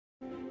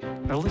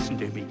Now listen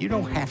to me, you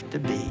don't have to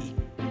be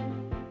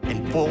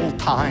in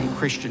full-time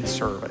Christian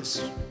service,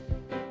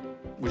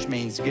 which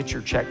means get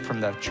your check from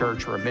the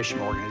church or a mission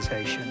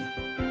organization.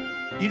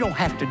 You don't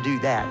have to do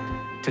that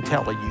to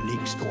tell a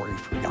unique story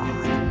for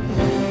God.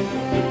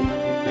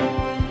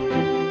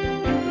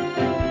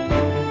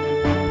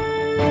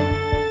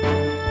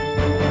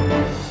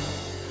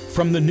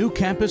 From the new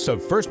campus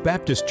of First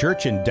Baptist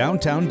Church in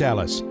downtown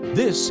Dallas,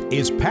 this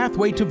is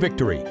Pathway to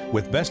Victory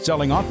with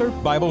best-selling author,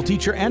 Bible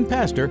teacher, and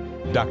pastor,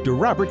 Dr.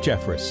 Robert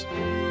Jeffress.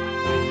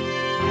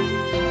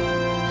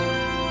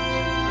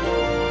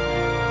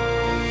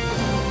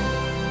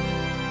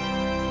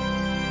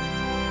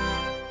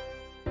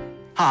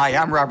 Hi,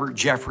 I'm Robert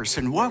Jeffress,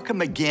 and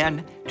welcome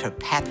again to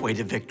Pathway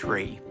to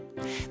Victory.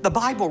 The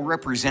Bible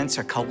represents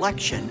a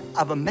collection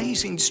of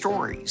amazing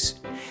stories.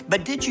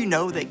 But did you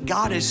know that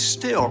God is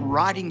still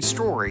writing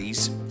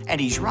stories, and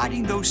He's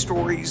writing those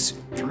stories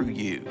through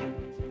you?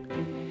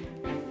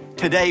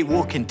 Today,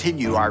 we'll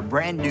continue our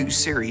brand new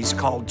series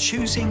called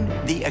Choosing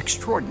the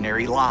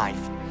Extraordinary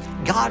Life,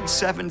 God's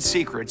 7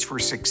 Secrets for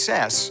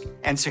Success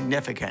and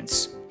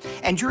Significance.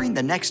 And during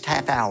the next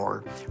half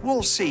hour,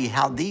 we'll see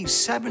how these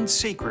 7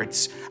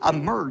 secrets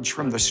emerge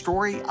from the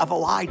story of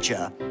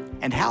Elijah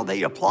and how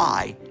they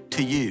apply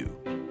to you.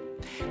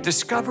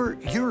 Discover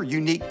your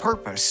unique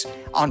purpose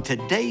on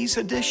today's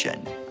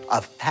edition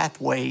of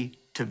Pathway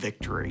to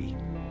Victory.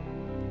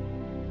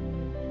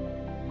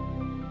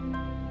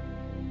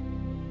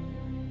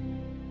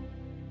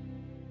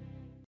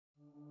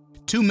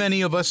 Too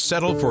many of us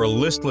settle for a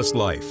listless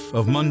life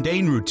of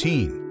mundane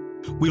routine.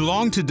 We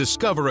long to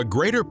discover a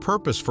greater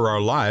purpose for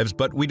our lives,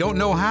 but we don't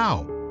know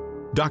how.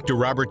 Dr.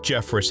 Robert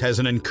Jeffress has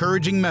an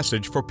encouraging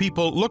message for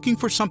people looking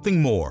for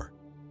something more.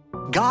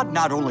 God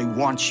not only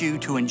wants you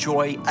to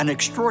enjoy an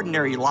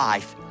extraordinary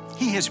life,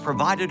 He has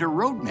provided a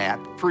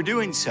roadmap for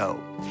doing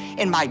so.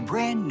 In my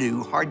brand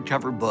new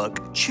hardcover book,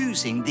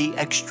 Choosing the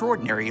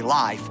Extraordinary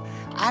Life,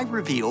 I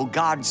reveal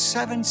God's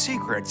 7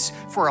 secrets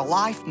for a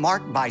life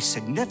marked by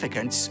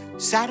significance,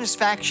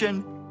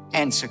 satisfaction,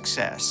 and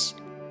success.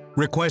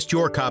 Request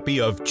your copy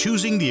of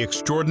Choosing the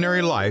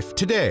Extraordinary Life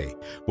today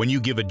when you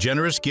give a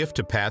generous gift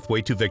to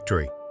Pathway to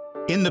Victory.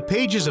 In the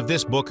pages of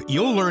this book,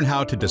 you'll learn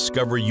how to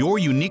discover your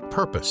unique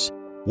purpose,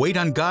 wait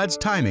on God's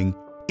timing,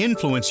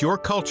 influence your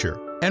culture,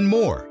 and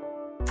more.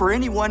 For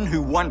anyone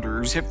who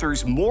wonders if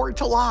there's more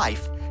to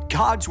life,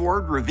 God's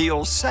Word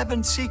reveals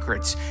 7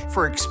 secrets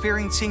for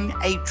experiencing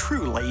a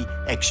truly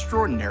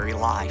extraordinary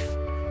life.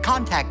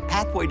 Contact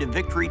Pathway to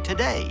Victory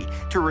today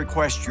to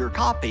request your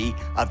copy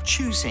of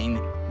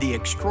Choosing the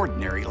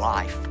Extraordinary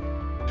Life.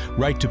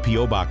 Write to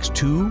P.O. Box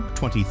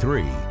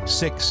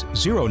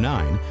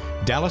 223-609,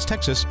 Dallas,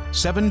 Texas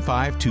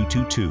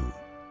 75222.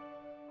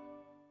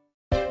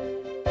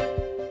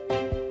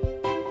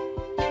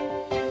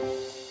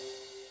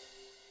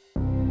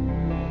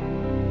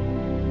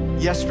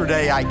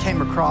 Yesterday, I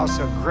came across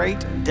a great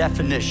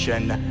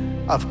definition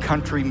of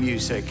country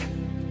music.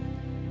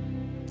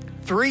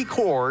 3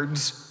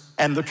 chords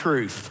and the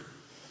truth.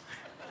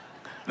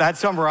 That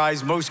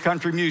summarizes most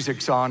country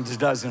music songs,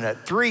 doesn't it?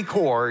 3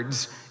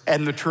 chords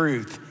and the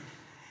truth.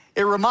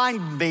 It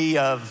reminded me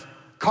of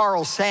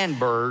Carl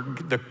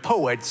Sandburg, the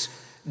poet's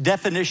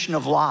definition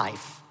of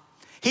life.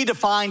 He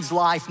defines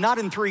life not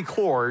in 3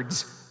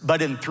 chords,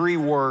 but in 3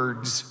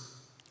 words.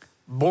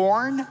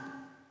 Born,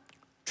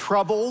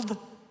 troubled,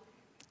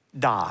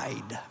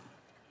 died.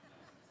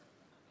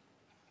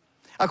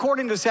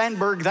 According to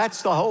Sandburg,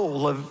 that's the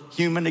whole of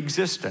human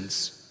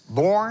existence.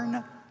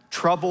 Born,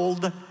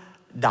 troubled,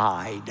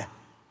 died.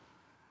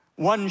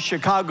 One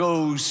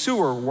Chicago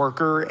sewer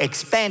worker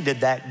expanded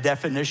that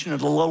definition a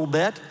little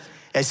bit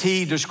as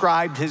he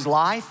described his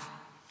life.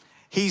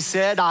 He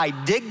said, I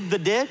dig the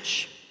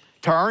ditch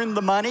to earn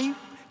the money,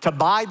 to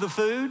buy the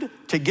food,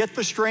 to get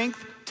the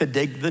strength, to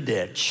dig the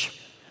ditch.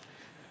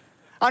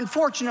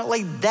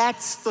 Unfortunately,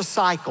 that's the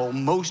cycle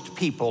most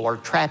people are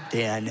trapped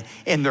in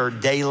their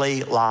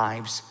daily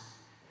lives.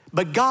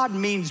 But God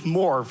means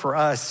more for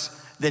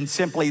us than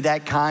simply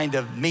that kind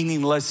of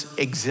meaningless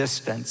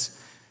existence.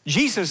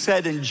 Jesus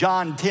said in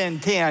John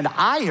 10:10,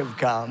 I have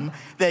come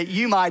that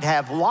you might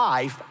have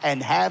life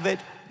and have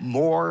it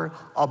more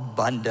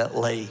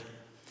abundantly.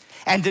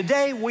 And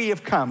today we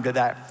have come to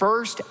that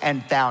first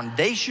and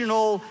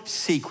foundational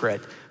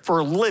secret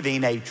for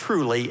living a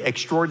truly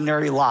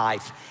extraordinary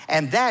life,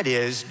 and that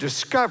is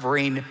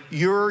discovering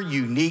your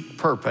unique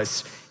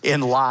purpose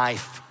in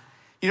life.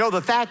 You know,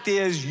 the fact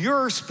is,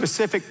 your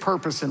specific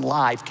purpose in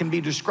life can be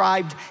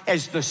described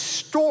as the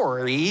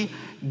story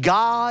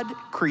God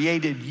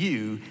created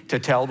you to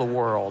tell the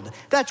world.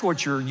 That's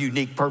what your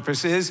unique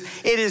purpose is.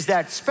 It is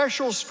that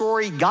special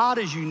story God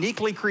has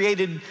uniquely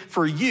created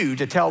for you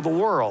to tell the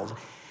world.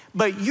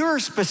 But your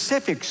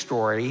specific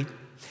story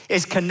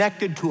is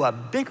connected to a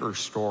bigger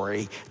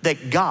story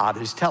that God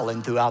is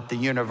telling throughout the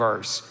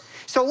universe.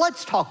 So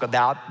let's talk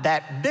about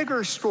that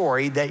bigger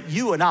story that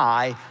you and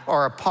I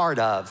are a part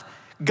of.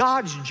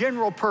 God's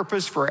general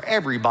purpose for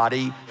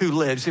everybody who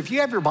lives. If you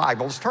have your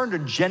Bibles, turn to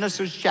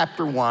Genesis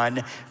chapter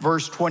 1,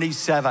 verse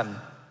 27.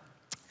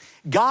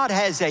 God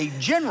has a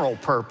general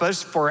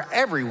purpose for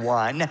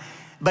everyone,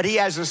 but he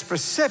has a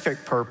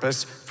specific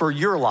purpose for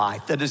your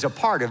life that is a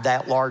part of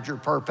that larger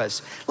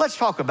purpose. Let's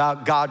talk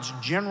about God's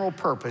general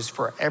purpose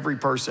for every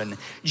person.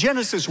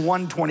 Genesis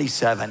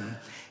 1:27.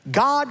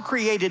 God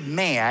created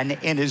man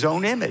in his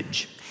own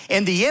image.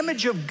 In the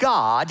image of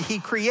God, he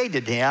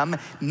created him.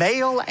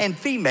 Male and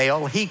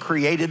female, he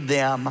created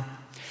them.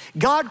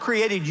 God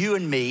created you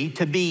and me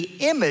to be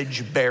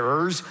image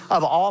bearers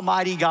of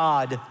Almighty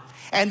God.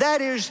 And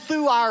that is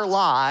through our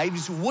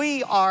lives,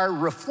 we are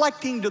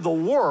reflecting to the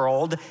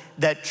world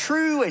that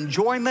true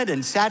enjoyment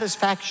and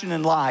satisfaction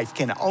in life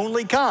can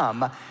only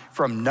come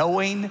from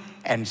knowing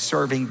and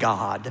serving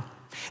God.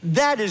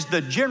 That is the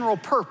general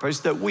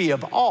purpose that we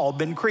have all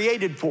been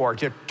created for,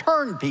 to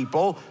turn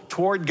people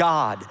toward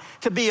God,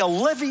 to be a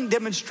living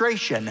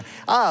demonstration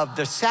of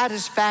the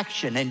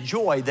satisfaction and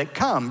joy that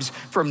comes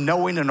from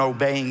knowing and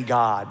obeying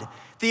God.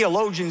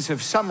 Theologians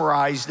have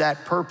summarized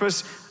that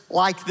purpose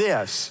like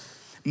this: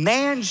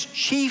 man's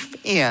chief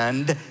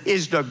end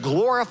is to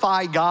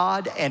glorify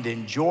God and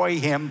enjoy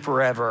him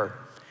forever.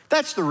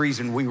 That's the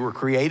reason we were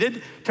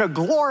created, to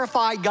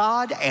glorify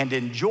God and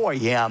enjoy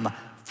him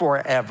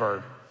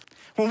forever.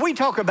 When we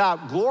talk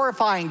about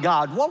glorifying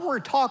God, what we're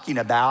talking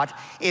about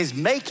is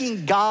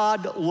making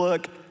God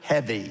look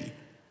heavy,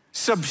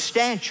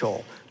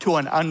 substantial to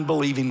an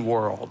unbelieving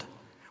world.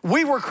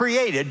 We were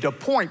created to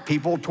point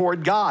people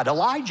toward God.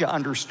 Elijah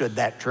understood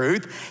that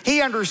truth.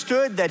 He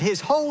understood that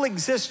his whole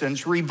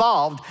existence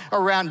revolved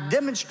around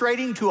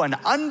demonstrating to an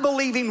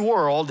unbelieving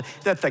world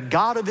that the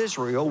God of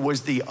Israel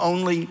was the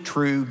only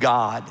true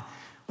God.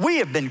 We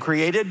have been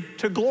created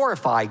to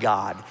glorify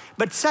God.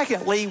 But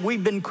secondly,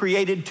 we've been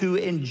created to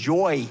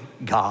enjoy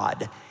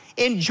God.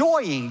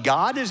 Enjoying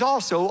God is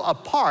also a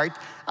part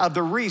of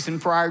the reason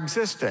for our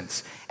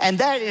existence. And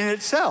that in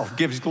itself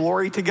gives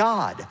glory to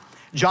God.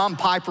 John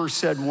Piper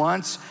said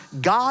once,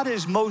 God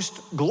is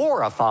most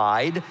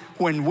glorified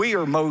when we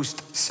are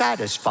most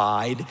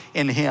satisfied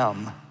in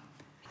him.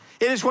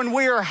 It is when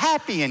we are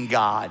happy in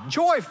God,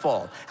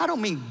 joyful. I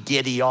don't mean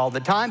giddy all the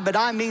time, but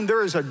I mean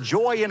there is a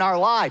joy in our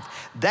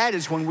life. That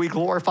is when we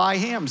glorify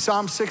him.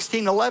 Psalm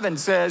 16:11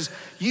 says,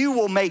 you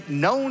will make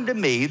known to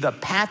me the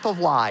path of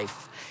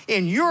life.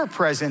 In your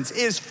presence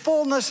is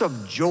fullness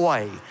of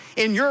joy.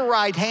 In your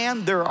right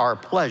hand there are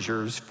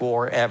pleasures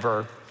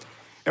forever.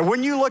 And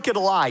when you look at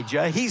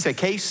Elijah, he's a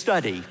case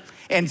study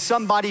and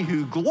somebody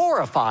who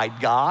glorified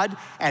God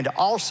and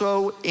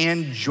also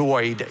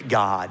enjoyed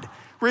God.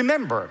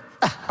 Remember,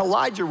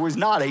 Elijah was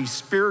not a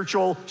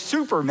spiritual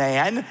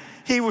superman.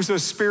 He was a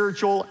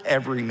spiritual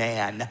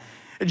everyman.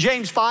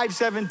 James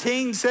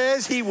 5:17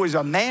 says he was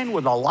a man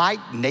with a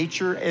like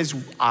nature as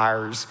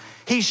ours.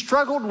 He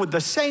struggled with the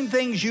same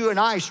things you and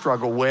I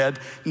struggle with.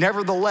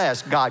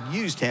 Nevertheless, God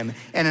used him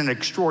in an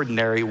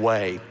extraordinary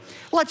way.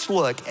 Let's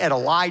look at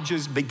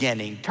Elijah's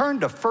beginning. Turn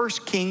to 1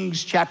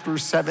 Kings chapter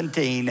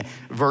 17,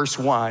 verse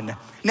 1.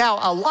 Now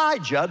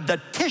Elijah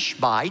the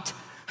Tishbite,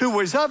 who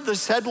was of the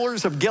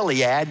settlers of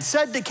Gilead,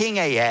 said to King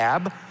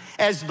Ahab,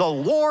 as the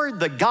Lord,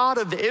 the God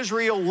of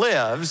Israel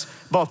lives,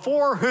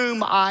 before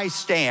whom I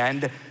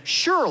stand,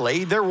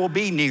 surely there will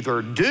be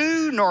neither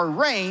dew nor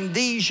rain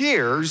these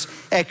years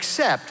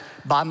except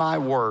by my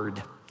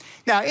word.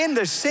 Now in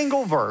this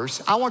single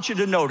verse, I want you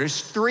to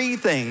notice three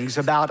things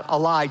about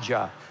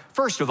Elijah.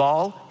 First of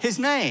all, his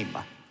name.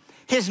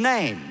 His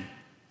name.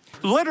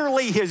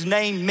 Literally, his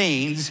name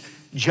means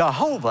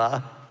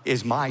Jehovah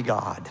is my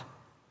God.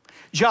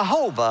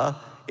 Jehovah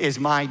is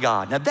my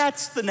God. Now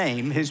that's the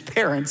name his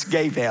parents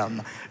gave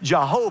him.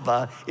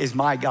 Jehovah is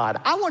my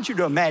God. I want you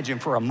to imagine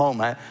for a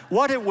moment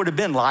what it would have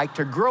been like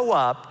to grow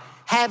up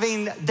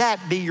having that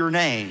be your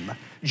name.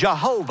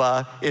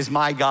 Jehovah is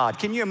my God.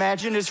 Can you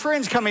imagine his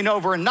friends coming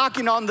over and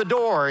knocking on the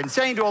door and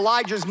saying to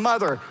Elijah's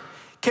mother,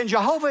 can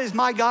Jehovah is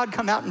my God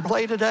come out and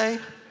play today?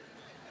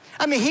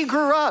 I mean, he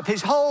grew up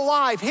his whole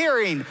life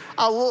hearing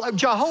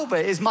Jehovah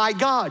is my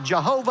God.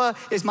 Jehovah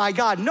is my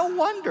God. No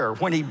wonder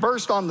when he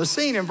burst on the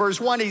scene in verse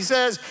 1, he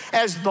says,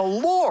 as the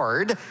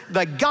Lord,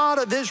 the God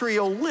of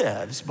Israel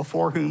lives,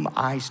 before whom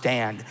I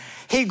stand.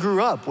 He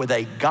grew up with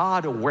a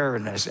God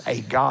awareness, a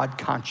God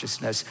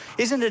consciousness.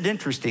 Isn't it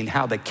interesting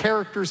how the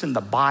characters in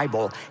the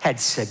Bible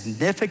had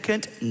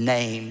significant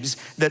names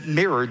that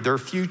mirrored their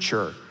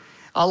future?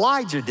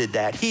 Elijah did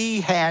that.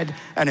 He had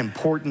an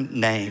important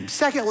name.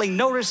 Secondly,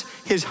 notice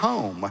his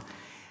home.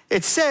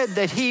 It said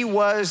that he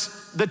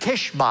was the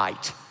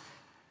Tishbite.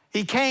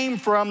 He came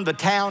from the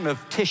town of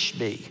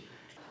Tishbe.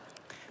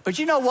 But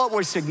you know what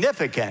was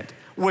significant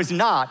was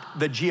not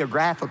the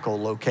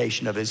geographical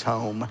location of his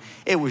home.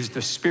 It was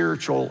the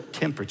spiritual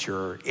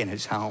temperature in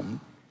his home.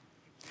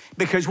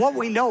 Because what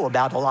we know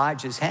about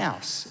Elijah's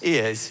house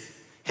is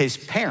his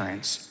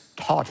parents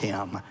taught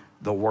him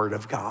the Word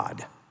of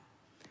God.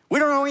 We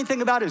don't know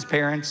anything about his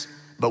parents,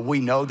 but we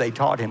know they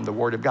taught him the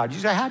Word of God. You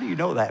say, how do you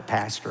know that,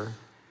 Pastor?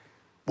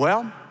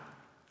 Well,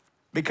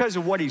 because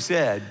of what he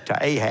said to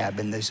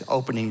Ahab in this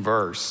opening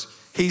verse.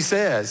 He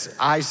says,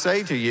 I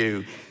say to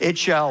you, it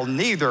shall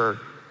neither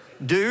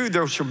dew,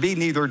 there shall be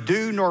neither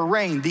dew nor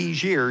rain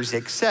these years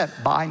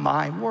except by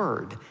my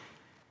word.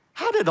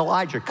 How did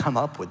Elijah come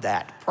up with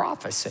that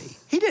prophecy?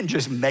 He didn't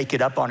just make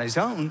it up on his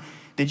own.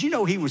 Did you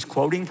know he was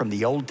quoting from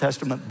the Old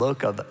Testament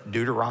book of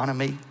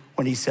Deuteronomy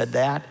when he said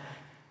that?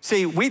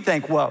 See, we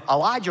think, well,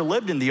 Elijah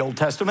lived in the Old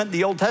Testament.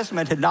 The Old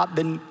Testament had not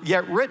been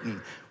yet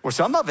written. Well,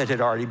 some of it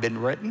had already been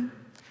written.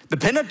 The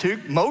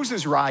Pentateuch,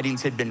 Moses'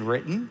 writings, had been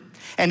written.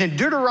 And in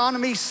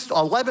Deuteronomy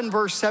 11,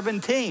 verse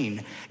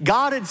 17,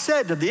 God had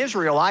said to the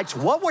Israelites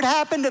what would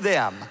happen to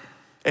them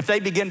if they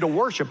begin to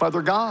worship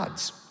other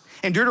gods.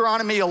 In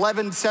Deuteronomy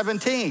 11,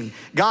 17,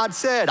 God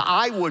said,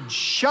 I would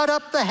shut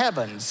up the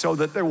heavens so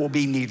that there will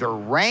be neither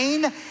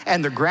rain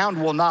and the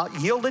ground will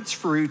not yield its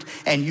fruit,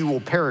 and you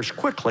will perish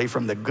quickly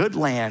from the good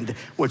land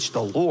which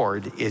the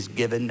Lord is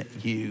given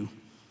you.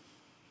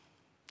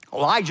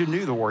 Elijah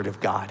knew the word of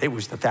God. It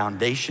was the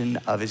foundation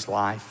of his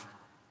life.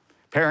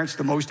 Parents,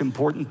 the most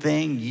important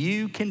thing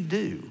you can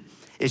do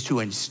is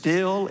to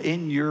instill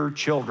in your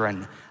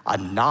children a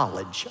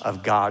knowledge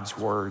of God's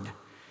word.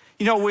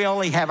 You know, we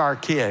only have our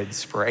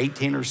kids for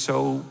 18 or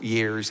so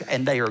years,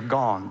 and they are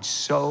gone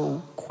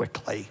so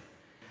quickly.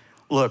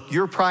 Look,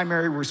 your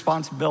primary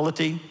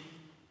responsibility,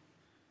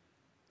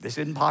 this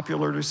isn't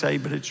popular to say,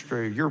 but it's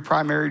true. Your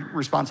primary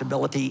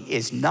responsibility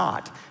is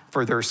not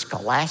for their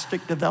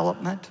scholastic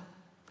development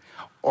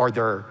or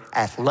their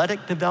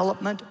athletic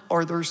development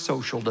or their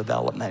social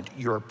development.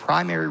 Your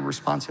primary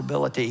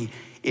responsibility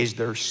is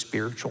their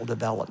spiritual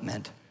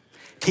development.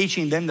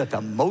 Teaching them that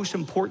the most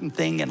important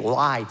thing in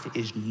life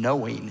is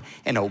knowing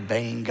and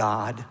obeying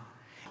God.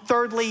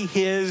 Thirdly,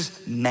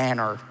 his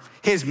manner.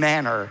 His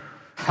manner.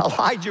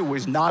 Elijah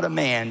was not a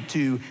man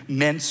to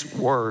mince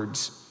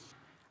words.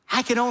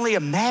 I can only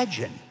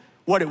imagine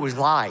what it was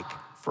like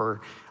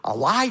for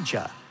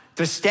Elijah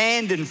to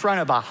stand in front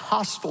of a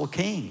hostile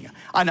king,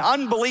 an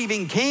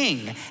unbelieving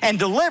king, and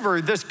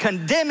deliver this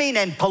condemning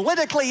and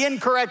politically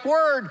incorrect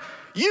word.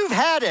 You've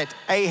had it,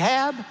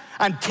 Ahab,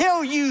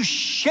 until you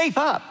shape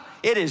up.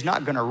 It is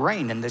not going to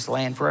rain in this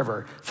land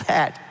forever.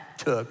 That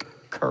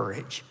took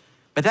courage.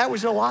 But that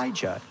was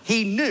Elijah.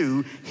 He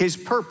knew his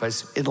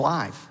purpose in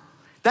life.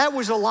 That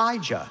was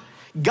Elijah.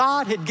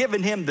 God had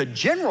given him the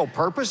general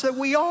purpose that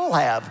we all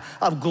have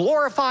of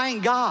glorifying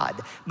God.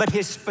 But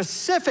his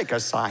specific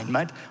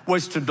assignment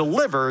was to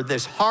deliver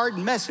this hard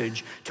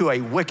message to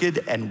a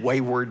wicked and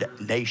wayward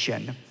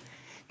nation.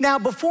 Now,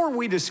 before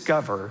we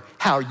discover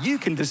how you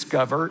can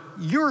discover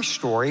your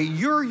story,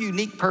 your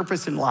unique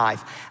purpose in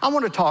life, I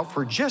want to talk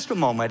for just a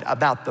moment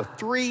about the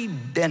 3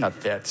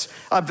 benefits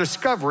of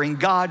discovering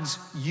God's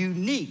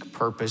unique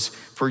purpose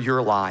for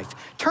your life.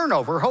 Turn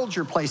over, hold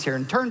your place here,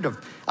 and turn to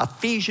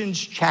Ephesians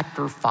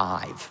chapter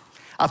 5.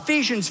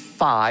 Ephesians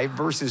 5,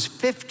 verses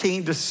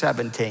 15 to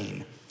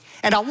 17.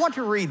 And I want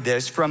to read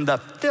this from the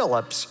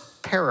Phillips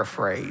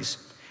paraphrase.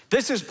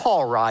 This is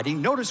Paul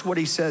writing. Notice what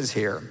he says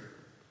here.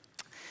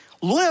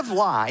 Live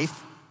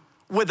life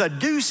with a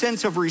due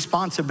sense of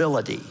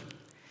responsibility,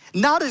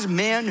 not as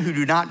men who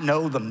do not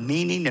know the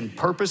meaning and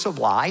purpose of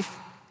life,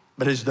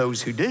 but as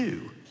those who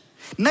do.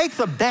 Make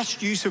the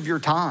best use of your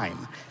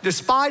time,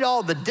 despite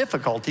all the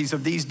difficulties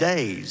of these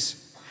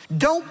days.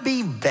 Don't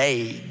be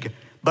vague,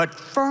 but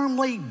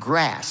firmly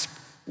grasp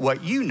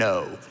what you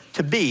know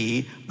to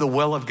be the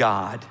will of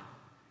God.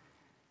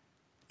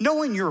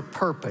 Knowing your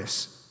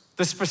purpose,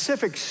 the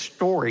specific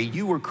story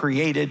you were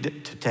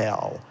created to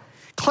tell,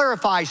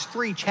 clarifies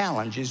 3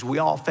 challenges we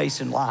all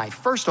face in life.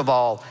 First of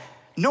all,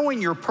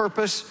 knowing your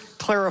purpose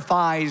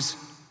clarifies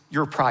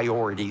your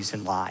priorities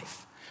in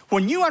life.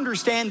 When you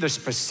understand the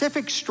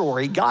specific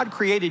story God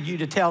created you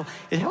to tell,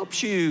 it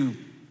helps you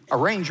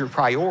arrange your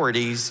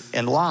priorities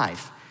in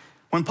life.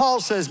 When Paul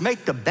says,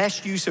 make the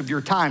best use of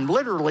your time,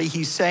 literally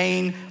he's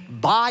saying,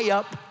 buy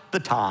up the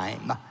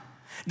time.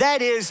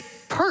 That is,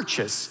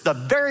 purchase the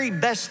very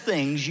best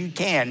things you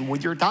can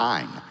with your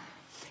time.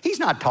 He's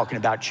not talking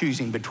about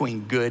choosing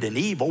between good and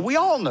evil. We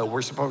all know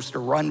we're supposed to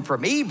run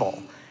from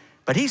evil.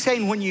 But he's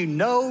saying when you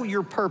know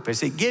your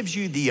purpose, it gives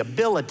you the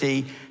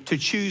ability to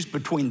choose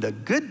between the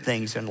good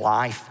things in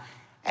life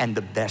and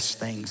the best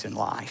things in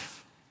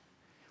life.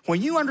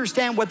 When you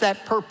understand what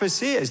that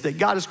purpose is, that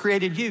God has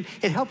created you,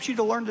 it helps you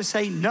to learn to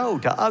say no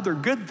to other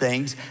good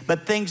things,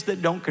 but things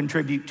that don't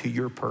contribute to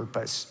your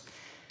purpose.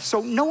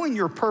 So knowing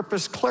your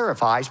purpose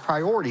clarifies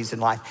priorities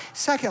in life.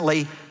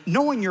 Secondly,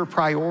 knowing your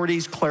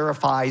priorities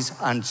clarifies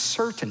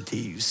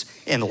uncertainties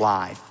in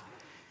life.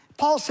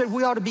 Paul said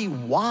we ought to be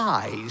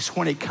wise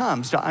when it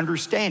comes to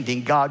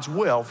understanding God's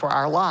will for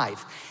our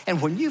life.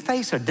 And when you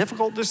face a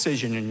difficult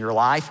decision in your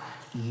life,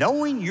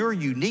 knowing your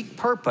unique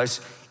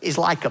purpose is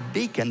like a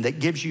beacon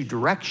that gives you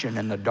direction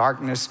in the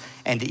darkness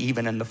and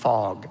even in the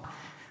fog.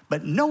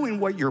 But knowing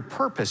what your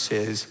purpose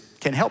is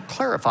can help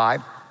clarify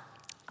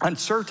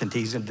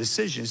uncertainties and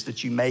decisions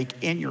that you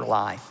make in your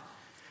life.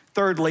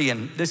 Thirdly,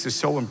 and this is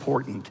so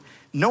important,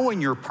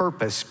 knowing your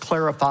purpose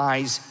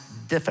clarifies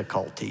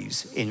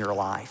difficulties in your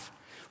life.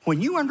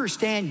 When you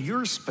understand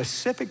your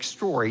specific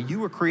story you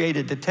were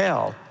created to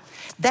tell,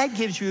 that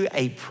gives you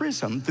a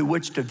prism through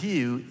which to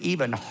view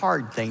even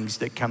hard things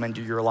that come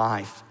into your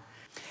life.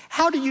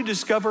 How do you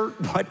discover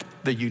what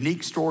the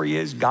unique story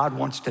is God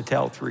wants to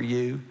tell through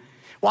you?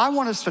 Well, I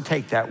want us to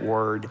take that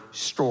word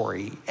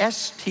story,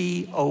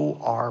 S-T-O-R-Y.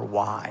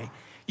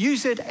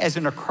 Use it as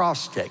an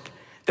acrostic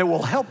that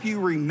will help you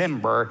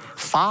remember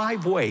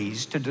 5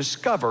 ways to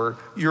discover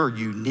your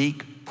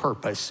unique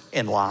purpose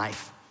in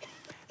life.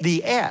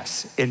 The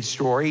S in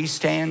story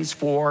stands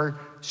for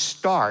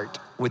start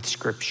with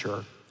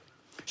Scripture.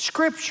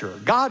 Scripture,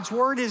 God's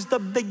Word, is the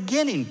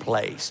beginning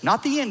place,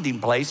 not the ending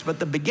place, but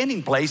the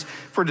beginning place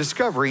for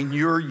discovering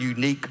your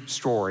unique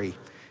story.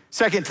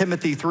 2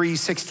 Timothy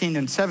 3:16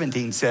 and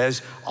 17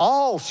 says,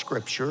 all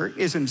Scripture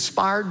is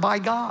inspired by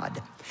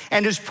God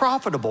and is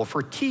profitable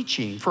for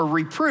teaching, for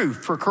reproof,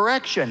 for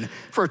correction,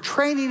 for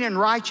training in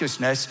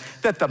righteousness,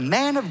 that the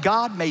man of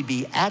God may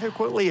be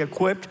adequately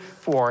equipped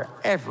for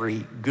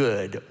every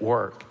good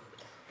work.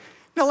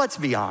 Now, let's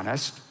be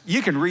honest.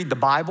 You can read the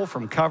Bible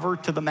from cover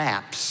to the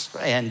maps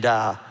and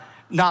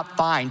not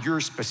find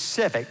your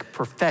specific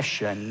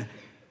profession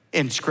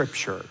in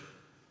Scripture,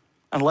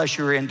 unless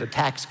you're into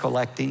tax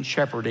collecting,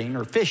 shepherding,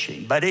 or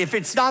fishing. But if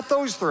it's not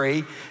those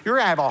 3, you're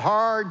gonna have a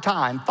hard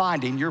time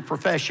finding your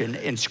profession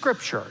in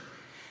Scripture.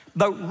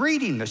 But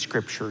reading the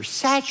Scripture,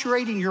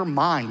 saturating your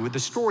mind with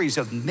the stories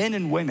of men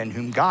and women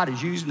whom God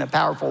has used in a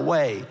powerful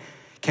way,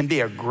 can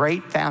be a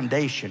great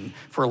foundation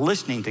for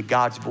listening to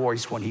God's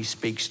voice when He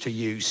speaks to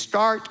you.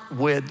 Start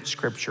with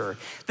Scripture.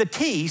 The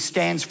T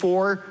stands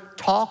for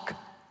talk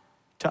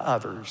to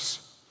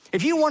others.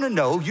 If you want to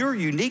know your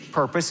unique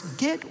purpose,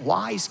 get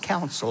wise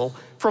counsel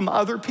from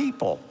other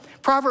people.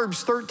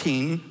 Proverbs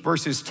 13,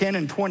 verses 10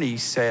 and 20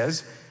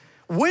 says,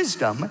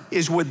 wisdom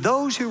is with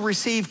those who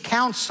receive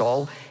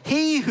counsel.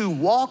 He who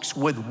walks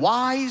with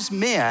wise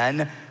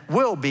men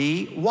will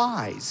be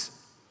wise.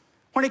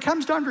 When it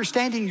comes to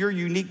understanding your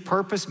unique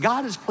purpose,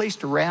 God has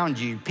placed around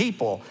you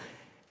people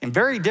in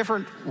very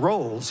different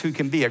roles who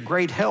can be a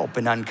great help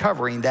in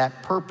uncovering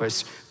that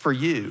purpose for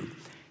you.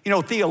 You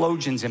know,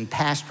 theologians and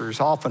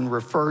pastors often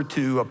refer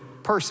to a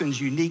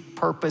person's unique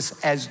purpose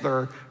as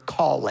their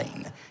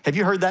calling. Have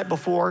you heard that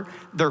before?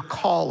 Their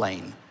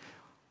calling.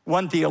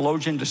 One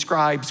theologian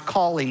describes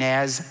calling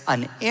as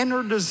an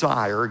inner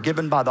desire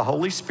given by the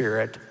Holy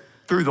Spirit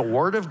through the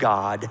Word of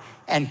God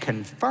and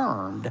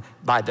confirmed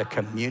by the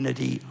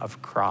community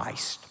of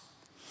Christ.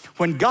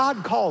 When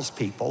God calls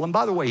people, and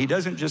by the way, He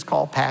doesn't just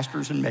call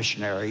pastors and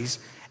missionaries,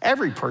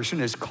 every person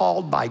is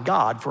called by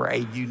God for a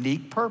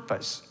unique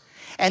purpose.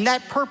 And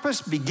that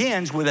purpose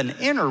begins with an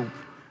inner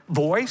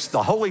voice,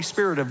 the Holy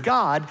Spirit of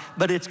God,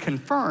 but it's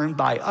confirmed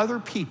by other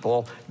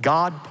people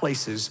God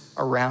places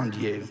around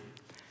you.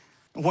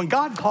 When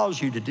God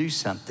calls you to do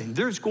something,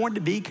 there's going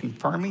to be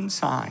confirming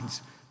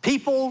signs.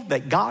 People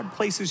that God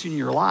places in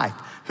your life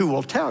who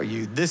will tell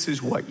you this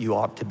is what you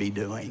ought to be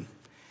doing.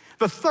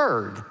 The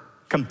third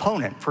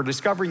component for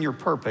discovering your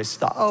purpose,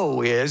 the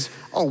O, is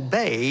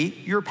obey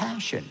your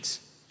passions.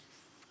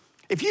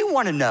 If you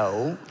want to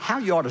know how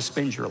you ought to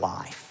spend your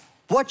life,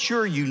 what's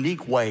your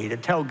unique way to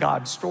tell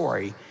God's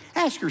story,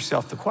 ask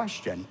yourself the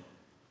question,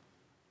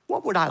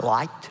 what would I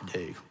like to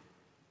do?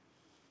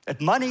 If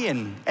money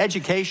and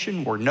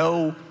education were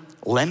no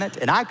limit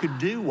and I could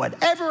do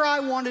whatever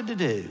I wanted to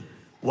do,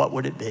 what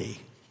would it be?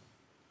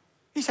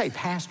 You say,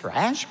 Pastor,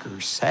 ask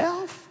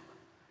yourself.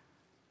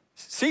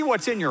 See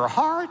what's in your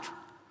heart.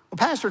 Well,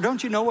 Pastor,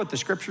 don't you know what the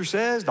Scripture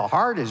says? The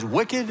heart is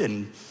wicked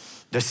and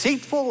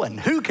deceitful, and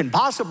who can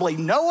possibly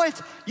know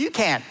it? You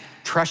can't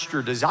trust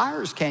your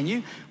desires, can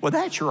you? Well,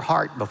 that's your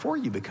heart before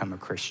you become a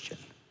Christian.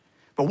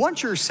 But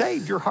once you're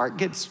saved, your heart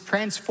gets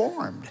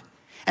transformed.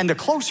 And the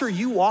closer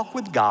you walk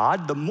with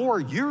God, the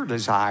more your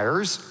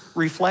desires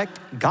reflect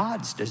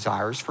God's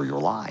desires for your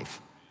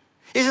life.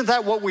 Isn't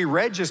that what we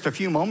read just a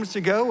few moments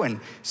ago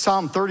in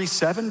Psalm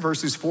 37,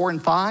 verses 4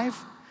 and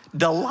 5?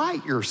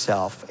 Delight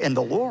yourself in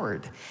the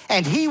Lord,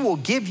 and He will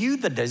give you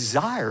the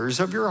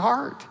desires of your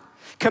heart.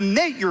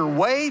 Commit your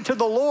way to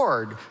the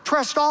Lord.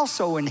 Trust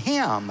also in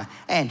Him,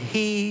 and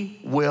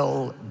He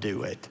will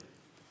do it.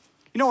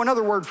 You know,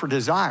 another word for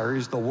desire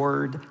is the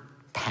word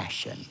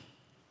passion.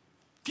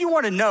 If you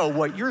want to know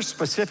what your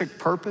specific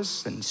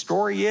purpose and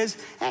story is,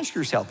 ask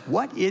yourself,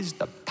 what is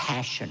the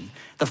passion,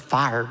 the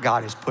fire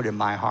God has put in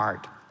my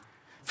heart?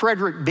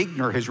 Frederick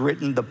Buechner has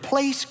written, the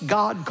place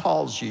God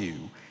calls you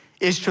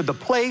is to the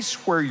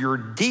place where your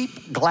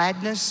deep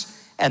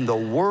gladness and the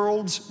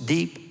world's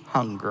deep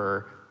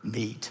hunger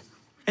meet.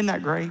 Isn't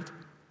that great?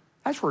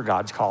 That's where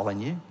God's calling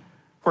you,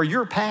 where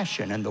your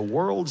passion and the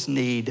world's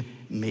need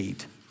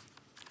meet.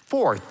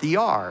 Fourth, the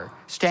R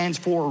stands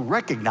for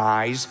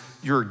recognize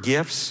your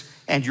gifts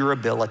and your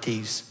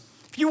abilities.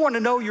 If you want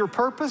to know your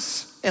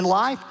purpose in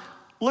life,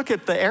 look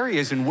at the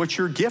areas in which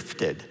you're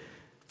gifted.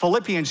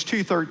 Philippians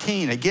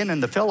 2:13, again in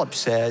the Phillips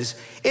says,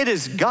 it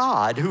is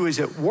God who is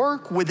at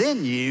work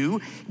within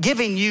you,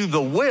 giving you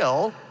the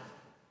will,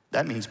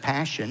 that means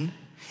passion,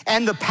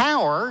 and the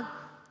power,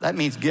 that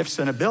means gifts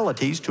and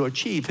abilities to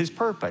achieve His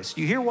purpose.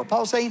 You hear what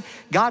Paul's saying?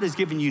 God has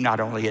given you not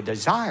only a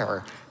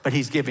desire, but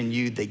He's given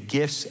you the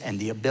gifts and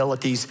the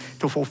abilities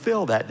to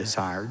fulfill that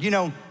desire. You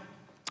know,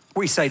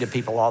 we say to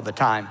people all the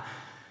time,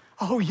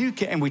 Oh, you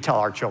can, and we tell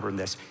our children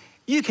this,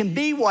 you can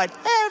be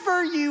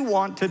whatever you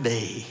want to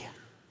be.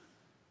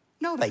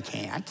 No, they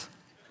can't.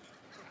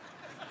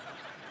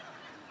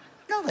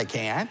 No, they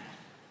can't.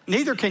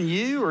 Neither can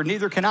you or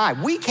neither can I.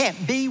 We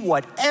can't be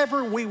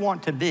whatever we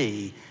want to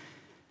be,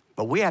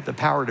 but we have the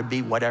power to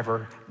be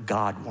whatever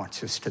God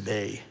wants us to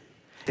be.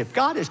 If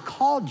God has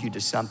called you to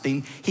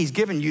something, he's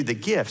given you the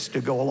gifts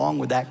to go along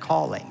with that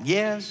calling.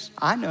 Yes,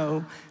 I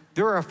know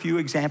there are a few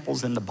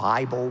examples in the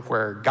Bible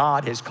where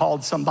God has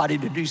called somebody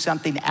to do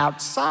something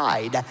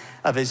outside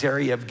of his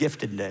area of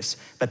giftedness,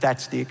 but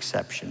that's the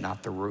exception,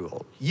 not the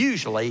rule.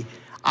 Usually,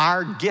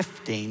 our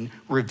gifting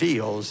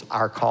reveals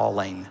our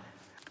calling.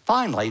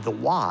 Finally, the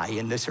why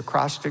in this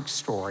acrostic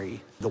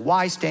story. The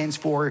why stands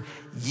for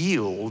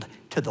yield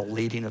to the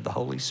leading of the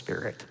Holy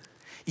Spirit.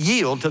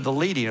 Yield to the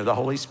leading of the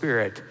Holy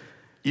Spirit.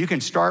 You can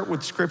start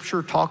with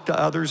Scripture, talk to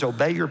others,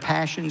 obey your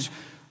passions,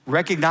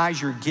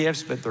 recognize your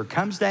gifts, but there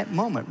comes that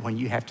moment when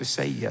you have to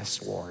say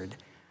yes, Lord,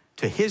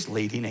 to his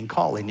leading and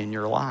calling in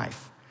your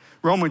life.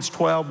 Romans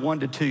 12,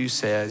 1-2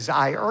 says,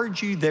 I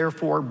urge you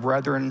therefore,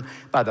 brethren,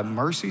 by the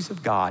mercies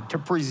of God, to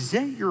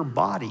present your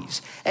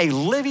bodies a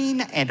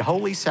living and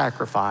holy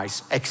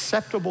sacrifice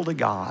acceptable to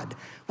God,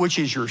 which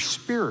is your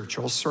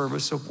spiritual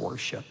service of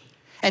worship.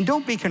 And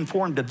don't be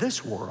conformed to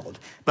this world,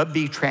 but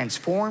be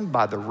transformed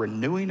by the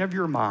renewing of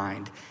your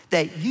mind,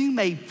 that you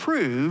may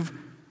prove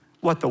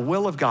what the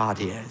will of God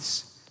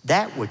is,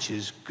 that which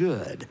is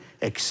good,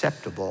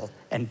 acceptable,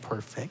 and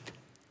perfect.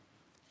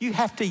 You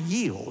have to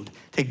yield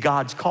to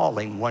God's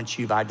calling once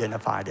you've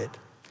identified it.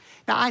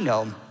 Now, I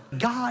know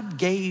God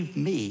gave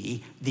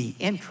me the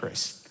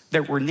interests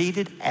that were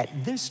needed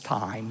at this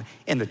time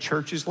in the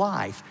church's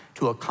life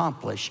to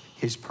accomplish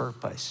his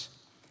purpose.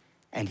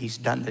 And he's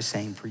done the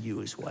same for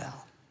you as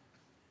well.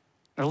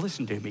 Now,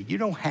 listen to me. You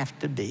don't have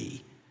to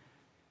be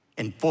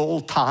in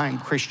full-time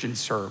Christian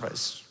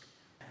service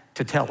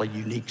to tell a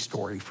unique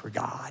story for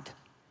God.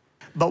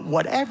 But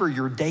whatever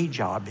your day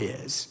job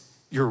is,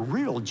 your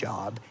real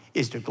job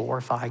is to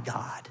glorify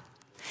God.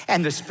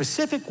 And the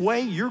specific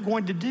way you're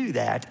going to do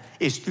that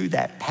is through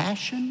that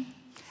passion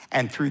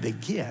and through the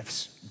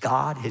gifts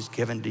God has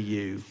given to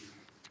you.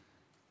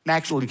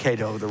 Max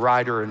Lucado, the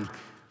writer and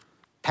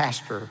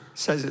pastor,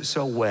 says it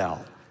so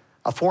well.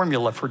 A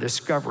formula for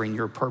discovering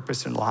your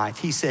purpose in life.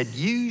 He said,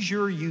 use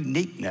your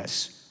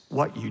uniqueness,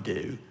 what you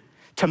do,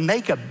 to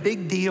make a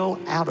big deal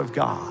out of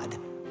God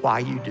while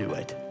you do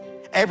it.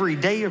 Every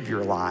day of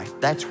your life,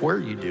 that's where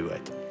you do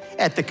it.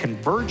 At the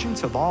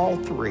convergence of all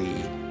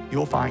three,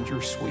 you'll find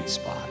your sweet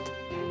spot.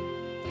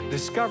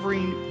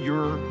 Discovering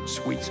your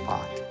sweet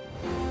spot,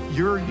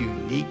 your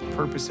unique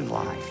purpose in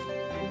life,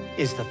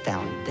 is the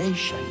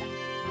foundation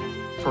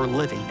for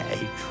living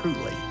a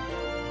truly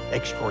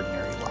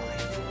extraordinary life.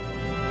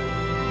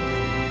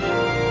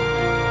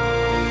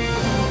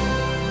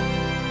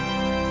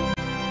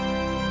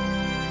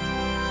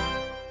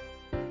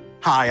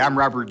 Hi, I'm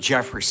Robert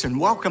Jeffress, and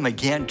welcome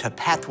again to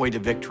Pathway to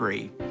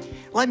Victory.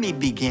 Let me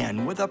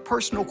begin with a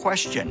personal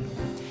question.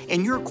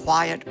 In your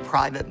quiet,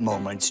 private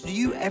moments, do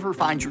you ever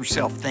find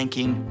yourself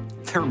thinking,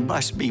 there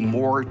must be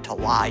more to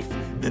life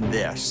than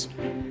this?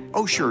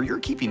 Oh, sure, you're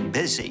keeping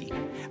busy,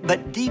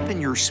 but deep in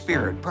your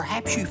spirit,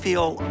 perhaps you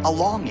feel a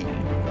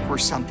longing for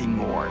something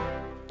more.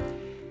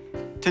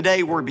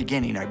 Today, we're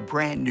beginning a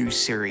brand new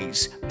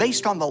series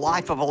based on the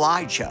life of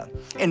Elijah,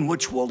 in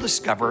which we'll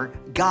discover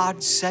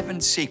God's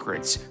 7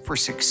 secrets for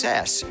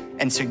success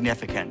and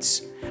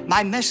significance.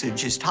 My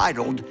message is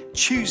titled,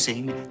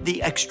 Choosing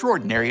the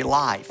Extraordinary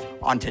Life,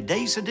 on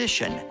today's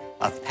edition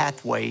of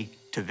Pathway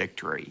to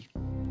Victory.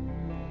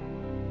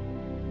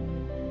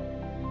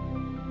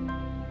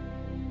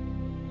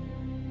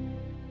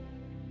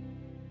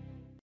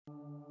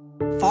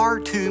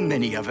 Far too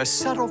many of us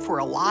settle for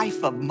a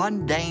life of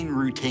mundane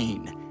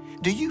routine.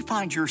 Do you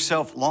find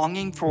yourself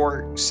longing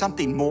for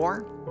something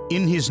more?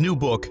 In his new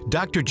book,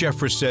 Dr.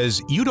 Jeffress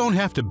says you don't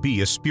have to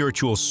be a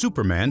spiritual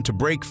Superman to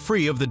break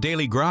free of the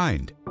daily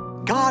grind.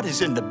 God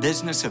is in the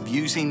business of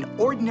using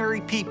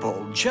ordinary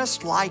people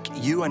just like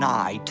you and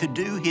I to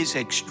do his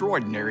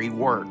extraordinary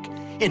work.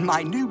 In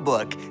my new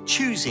book,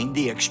 Choosing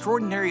the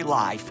Extraordinary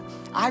Life,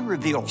 I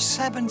reveal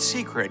 7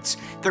 secrets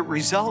that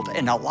result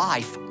in a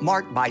life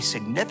marked by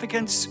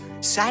significance,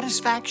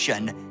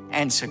 satisfaction,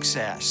 and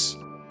success.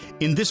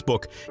 In this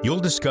book, you'll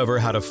discover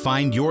how to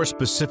find your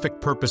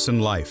specific purpose in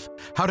life,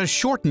 how to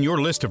shorten your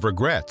list of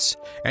regrets,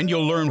 and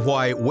you'll learn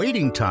why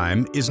waiting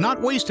time is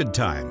not wasted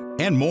time,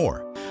 and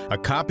more. A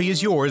copy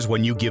is yours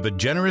when you give a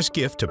generous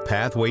gift to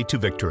Pathway to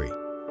Victory.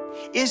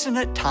 Isn't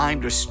it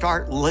time to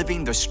start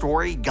living the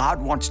story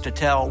God wants to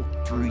tell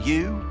through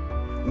you?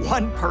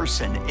 One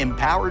person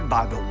empowered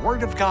by the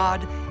Word of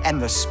God and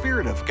the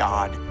Spirit of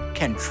God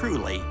can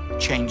truly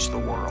change the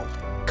world.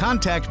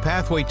 Contact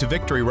Pathway to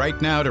Victory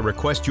right now to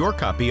request your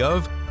copy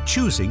of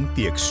Choosing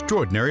the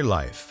Extraordinary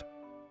Life.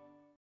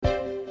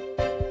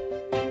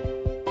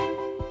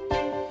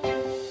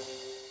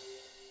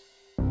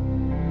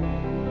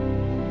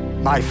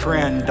 My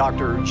friend,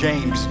 Dr.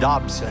 James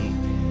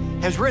Dobson,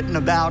 has written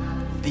about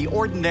the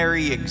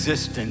ordinary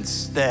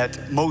existence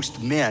that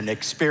most men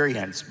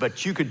experience,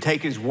 but you could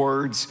take his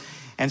words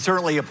and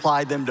certainly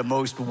apply them to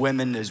most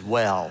women as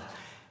well.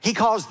 He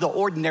calls the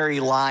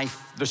ordinary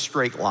life the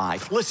straight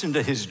life. Listen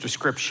to his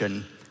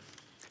description.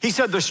 He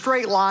said, the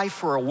straight life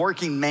for a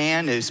working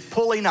man is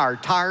pulling our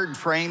tired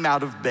frame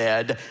out of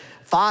bed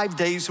 5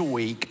 days a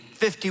week,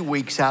 50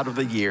 weeks out of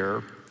the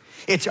year.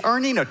 It's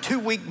earning a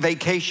 2-week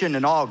vacation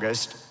in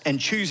August and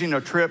choosing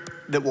a trip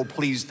that will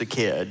please the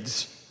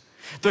kids.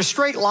 The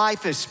straight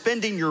life is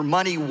spending your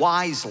money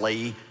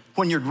wisely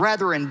when you'd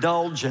rather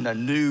indulge in a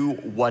new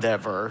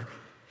whatever.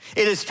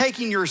 It is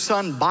taking your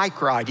son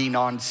bike riding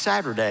on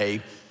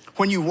Saturday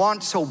when you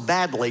want so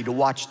badly to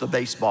watch the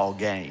baseball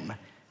game.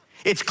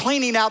 It's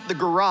cleaning out the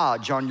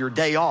garage on your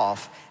day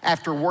off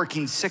after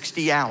working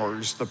 60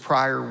 hours the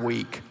prior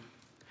week.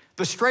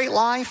 The straight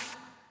life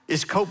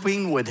is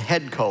coping with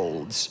head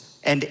colds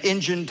and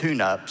engine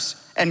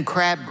tune-ups and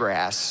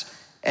crabgrass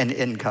and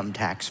income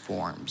tax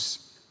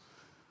forms.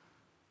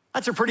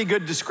 That's a pretty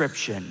good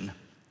description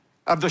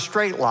of the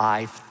straight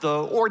life,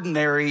 the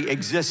ordinary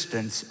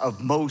existence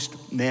of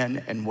most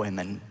men and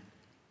women.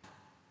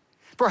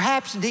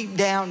 Perhaps deep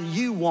down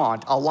you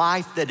want a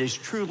life that is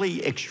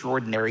truly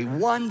extraordinary,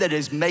 one that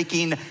is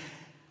making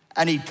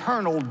an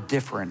eternal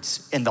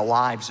difference in the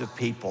lives of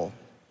people.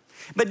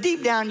 But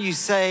deep down you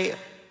say,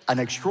 an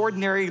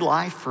extraordinary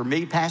life for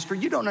me, Pastor?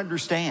 You don't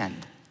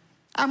understand.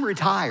 I'm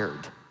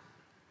retired,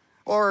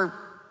 or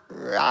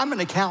I'm an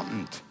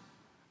accountant,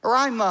 or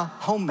I'm a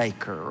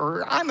homemaker,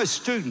 or I'm a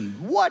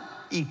student. What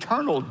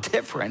eternal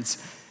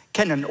difference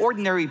can an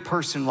ordinary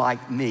person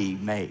like me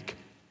make?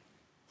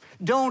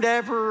 Don't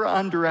ever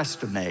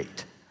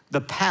underestimate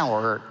the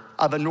power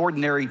of an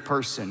ordinary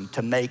person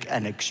to make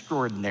an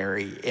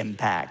extraordinary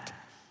impact.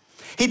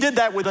 He did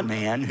that with a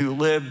man who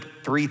lived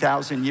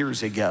 3,000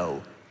 years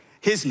ago.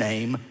 His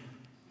name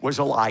was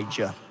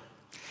Elijah.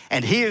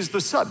 And he is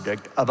the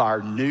subject of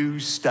our new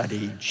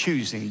study,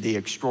 Choosing the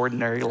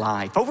Extraordinary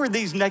Life. Over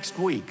these next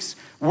weeks,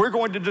 we're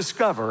going to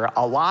discover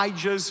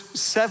Elijah's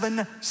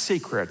 7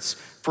 secrets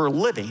for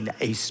living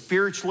a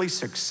spiritually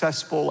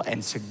successful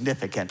and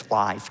significant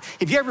life.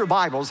 If you have your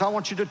Bibles, I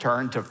want you to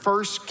turn to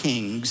 1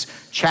 Kings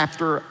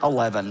chapter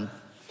 11.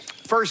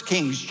 1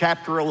 Kings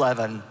chapter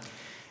 11.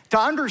 To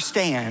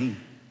understand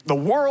the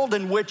world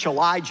in which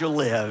Elijah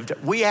lived,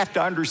 we have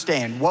to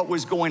understand what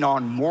was going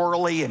on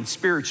morally and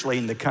spiritually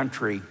in the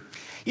country.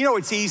 You know,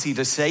 it's easy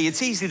to say,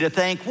 it's easy to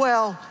think,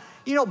 well,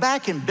 you know,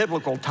 back in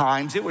biblical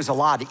times, it was a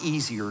lot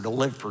easier to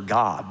live for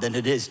God than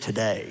it is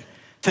today.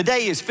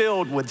 Today is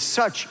filled with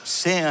such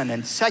sin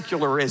and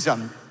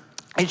secularism.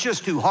 It's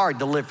just too hard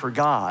to live for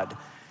God.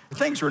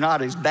 Things were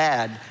not as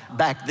bad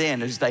back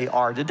then as they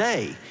are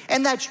today.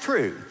 And that's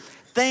true.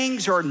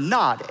 Things are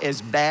not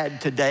as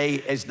bad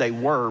today as they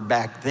were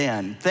back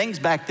then. Things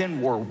back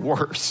then were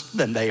worse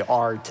than they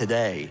are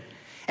today.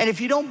 And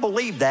if you don't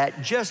believe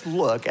that, just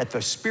look at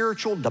the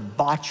spiritual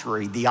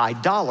debauchery, the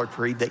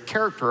idolatry that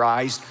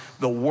characterized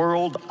the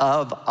world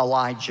of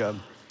Elijah.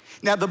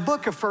 Now, the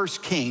book of 1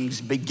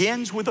 Kings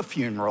begins with a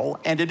funeral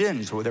and it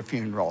ends with a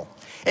funeral.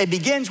 It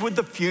begins with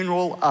the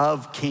funeral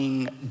of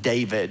King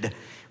David.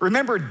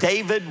 Remember,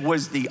 David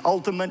was the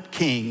ultimate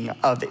king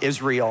of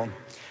Israel.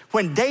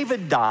 When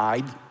David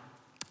died,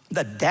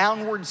 the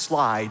downward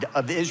slide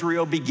of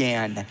Israel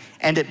began,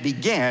 and it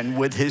began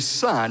with his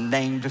son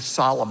named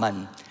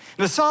Solomon.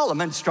 Now,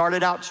 Solomon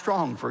started out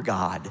strong for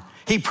God.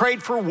 He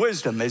prayed for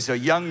wisdom as a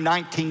young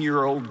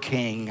 19-year-old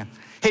king.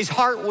 His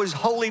heart was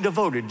wholly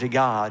devoted to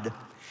God.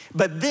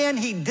 But then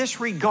he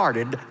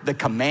disregarded the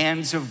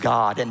commands of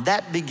God, and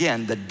that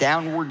began the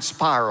downward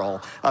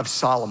spiral of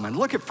Solomon.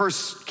 Look at 1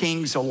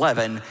 Kings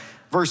 11,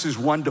 verses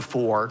 1 to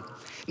 4.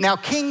 Now,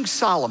 King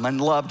Solomon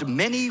loved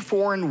many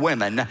foreign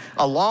women,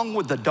 along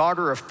with the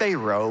daughter of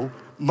Pharaoh,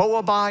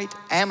 Moabite,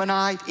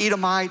 Ammonite,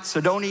 Edomite,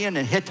 Sidonian,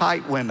 and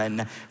Hittite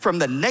women from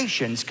the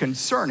nations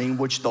concerning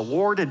which the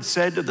Lord had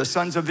said to the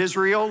sons of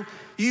Israel,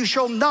 you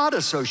shall not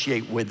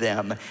associate with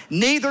them,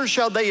 neither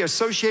shall they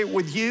associate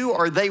with you,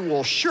 or they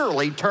will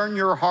surely turn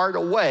your heart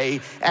away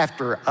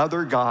after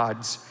other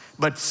gods.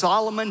 But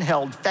Solomon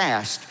held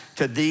fast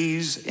to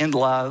these in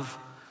love.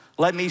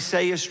 Let me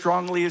say as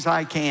strongly as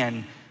I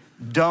can,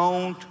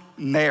 don't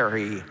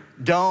marry,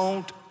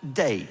 don't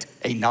date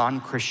a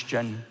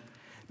non-Christian,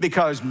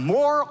 because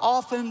more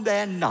often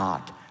than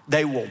not,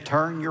 they will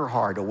turn your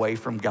heart away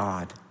from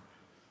God.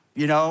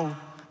 You know,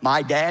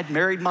 my dad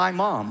married my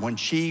mom when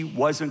she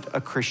wasn't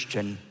a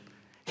Christian.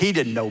 He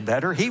didn't know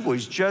better. He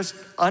was just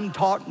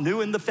untaught,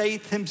 new in the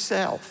faith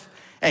himself.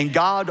 And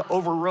God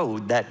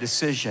overrode that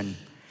decision.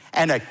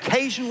 And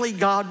occasionally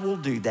God will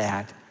do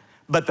that.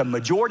 But the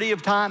majority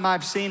of time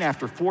I've seen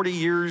after 40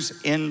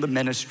 years in the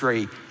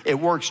ministry, it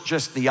works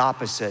just the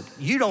opposite.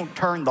 You don't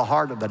turn the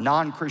heart of the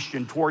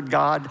non-Christian toward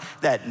God,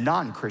 that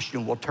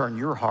non-Christian will turn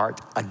your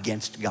heart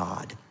against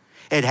God.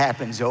 It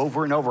happens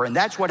over and over. And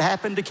that's what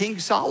happened to King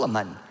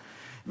Solomon.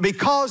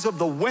 Because of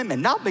the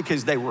women, not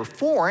because they were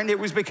foreign, it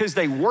was because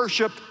they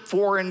worshiped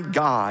foreign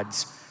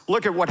gods.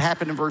 Look at what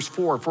happened in verse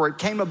 4. For it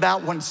came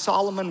about when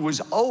Solomon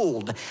was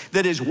old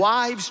that his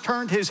wives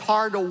turned his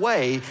heart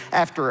away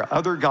after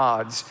other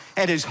gods,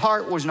 and his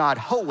heart was not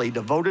wholly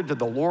devoted to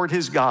the Lord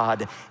his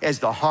God as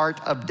the heart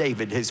of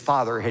David his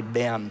father had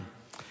been.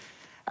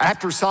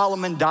 After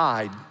Solomon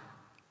died,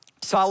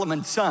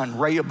 Solomon's son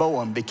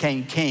Rehoboam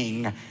became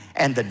king,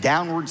 and the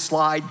downward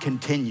slide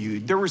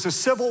continued. There was a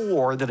civil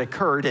war that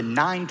occurred in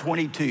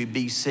 922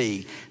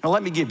 BC. Now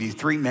let me give you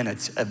 3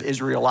 minutes of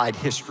Israelite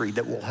history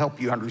that will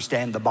help you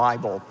understand the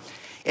Bible.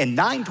 In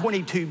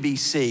 922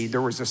 BC,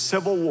 there was a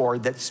civil war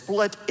that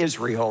split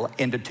Israel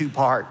into two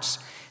parts.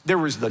 There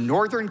was the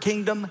northern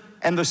kingdom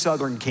and the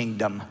southern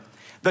kingdom.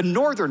 The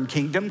northern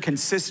kingdom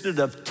consisted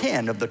of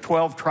 10 of the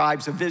 12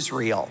 tribes of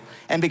Israel,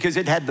 and because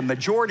it had the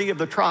majority of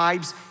the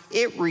tribes,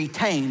 it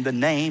retained the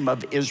name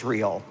of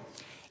Israel.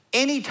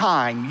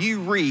 Anytime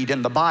you read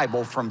in the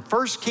Bible from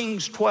 1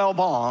 Kings 12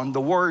 on the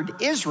word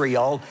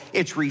Israel,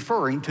 it's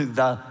referring to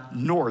the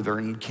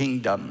northern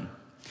kingdom.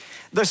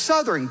 The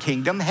southern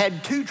kingdom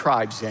had 2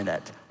 tribes in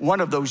it. One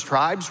of those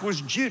tribes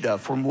was Judah,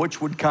 from which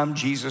would come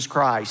Jesus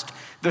Christ.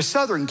 The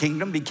southern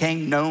kingdom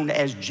became known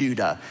as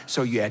Judah.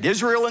 So you had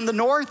Israel in the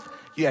north,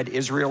 you had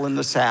Israel in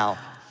the south.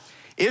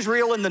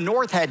 Israel in the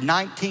north had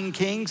 19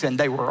 kings, and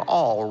they were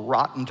all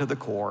rotten to the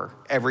core,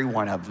 every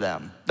one of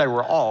them. They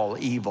were all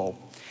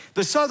evil.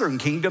 The southern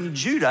kingdom,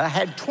 Judah,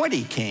 had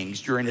 20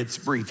 kings during its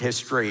brief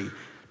history.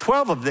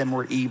 12 of them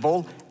were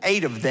evil,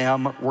 8 of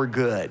them were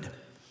good.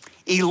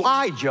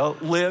 Elijah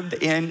lived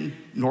in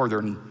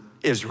northern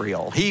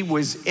Israel. He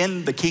was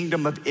in the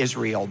kingdom of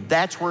Israel.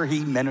 That's where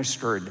he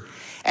ministered.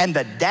 And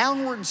the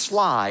downward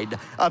slide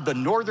of the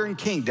northern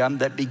kingdom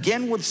that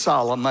began with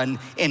Solomon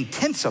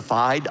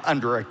intensified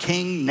under a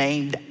king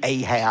named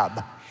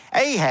Ahab.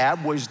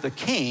 Ahab was the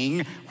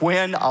king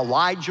when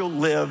Elijah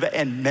lived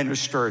and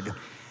ministered.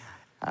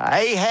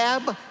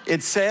 Ahab,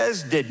 it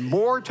says, did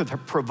more to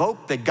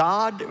provoke the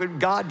God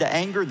to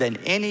anger than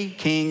any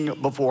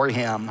king before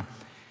him.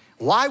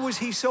 Why was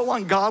he so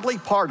ungodly?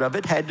 Part of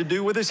it had to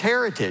do with his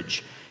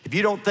heritage. If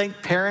you don't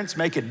think parents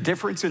make a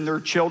difference in their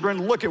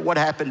children, look at what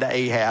happened to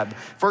Ahab.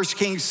 1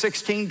 Kings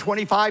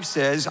 16:25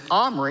 says,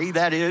 Omri,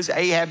 that is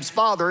Ahab's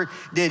father,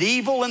 did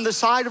evil in the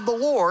sight of the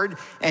Lord,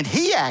 and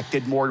he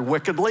acted more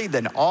wickedly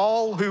than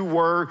all who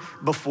were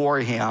before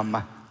him.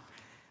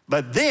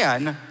 But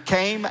then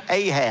came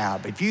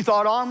Ahab. If you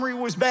thought Omri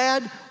was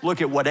bad, look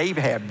at what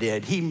Ahab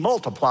did. He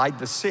multiplied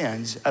the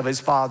sins of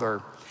his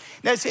father.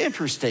 Now it's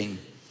interesting.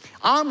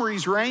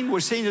 Omri's reign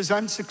was seen as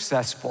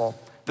unsuccessful.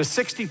 The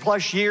 60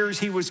 plus years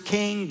he was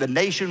king, the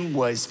nation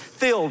was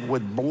filled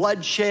with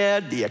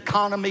bloodshed. The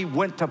economy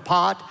went to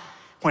pot.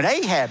 When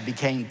Ahab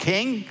became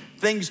king,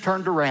 things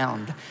turned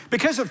around.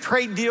 Because of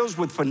trade deals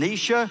with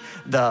Phoenicia,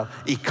 the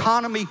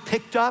economy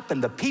picked up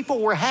and the people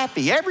were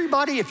happy.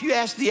 Everybody, if you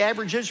asked the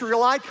average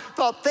Israelite,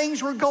 thought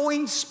things were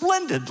going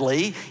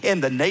splendidly in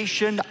the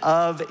nation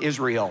of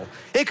Israel.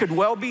 It could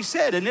well be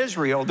said in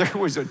Israel, there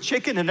was a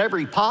chicken in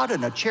every pot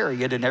and a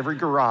chariot in every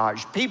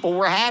garage. People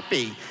were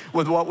happy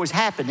with what was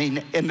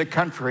happening in the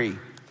country.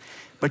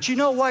 But you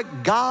know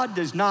what? God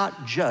does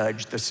not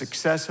judge the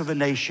success of a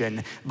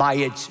nation by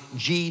its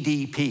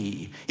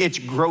GDP, its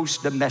gross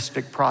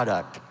domestic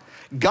product.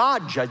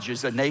 God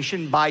judges a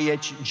nation by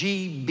its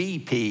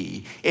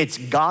GBP, its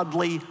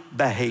godly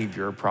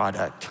behavior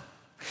product.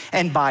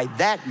 And by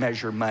that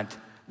measurement,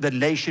 the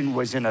nation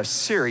was in a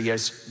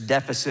serious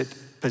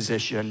deficit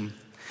position.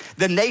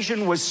 The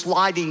nation was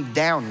sliding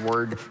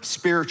downward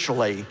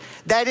spiritually.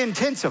 That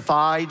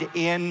intensified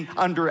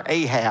under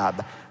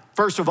Ahab.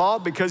 First of all,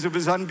 because of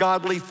his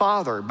ungodly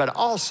father, but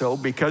also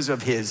because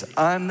of his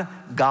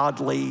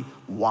ungodly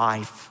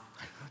wife.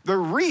 The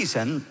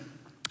reason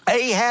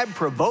Ahab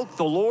provoked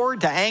the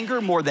Lord to anger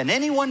more than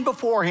anyone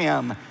before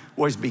him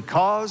was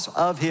because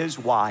of his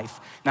wife.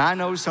 Now, I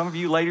know some of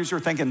you ladies are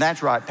thinking,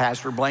 that's right,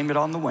 Pastor, blame it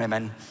on the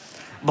women.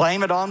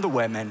 Blame it on the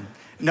women.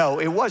 No,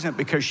 it wasn't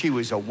because she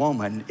was a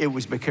woman. It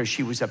was because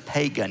she was a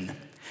pagan.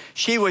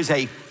 She was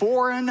a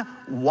foreign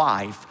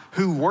wife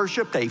who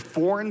worshiped a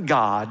foreign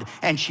god,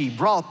 and she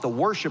brought the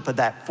worship of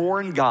that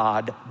foreign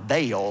god,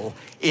 Baal,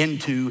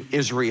 into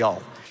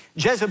Israel.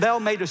 Jezebel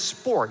made a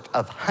sport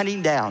of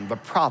hunting down the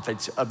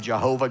prophets of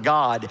Jehovah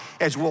God,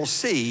 as we'll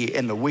see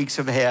in the weeks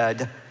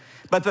ahead.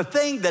 But the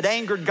thing that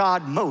angered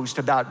God most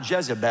about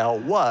Jezebel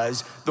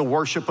was the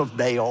worship of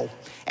Baal.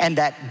 And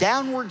that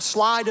downward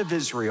slide of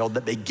Israel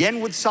that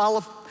began with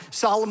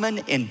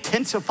Solomon,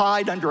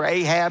 intensified under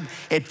Ahab,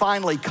 it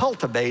finally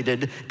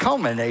culminated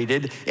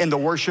in the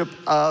worship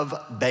of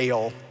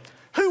Baal.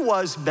 Who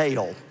was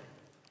Baal?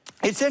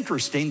 It's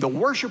interesting, the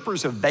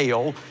worshipers of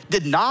Baal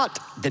did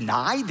not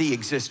deny the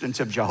existence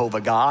of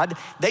Jehovah God.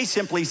 They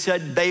simply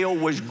said Baal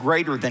was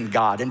greater than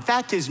God. In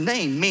fact, his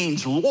name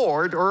means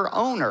Lord or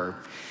owner.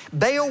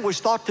 Baal was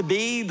thought to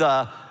be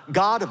the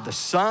god of the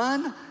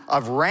sun,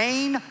 of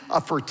rain,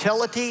 of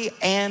fertility,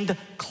 and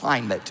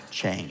climate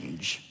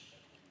change.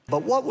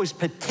 But what was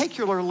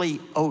particularly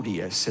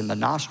odious in the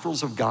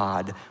nostrils of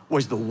God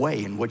was the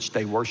way in which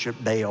they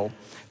worshiped Baal.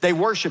 They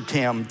worshiped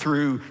him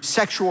through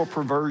sexual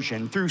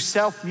perversion, through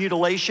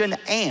self-mutilation,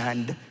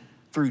 and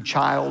through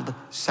child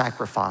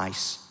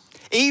sacrifice.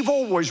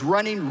 Evil was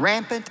running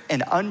rampant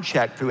and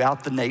unchecked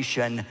throughout the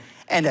nation,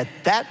 and at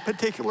that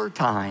particular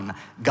time,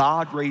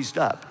 God raised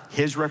up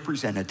his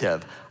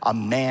representative, a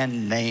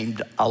man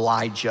named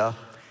Elijah.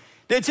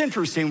 It's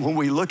interesting when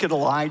we look at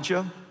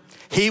Elijah,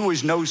 he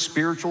was no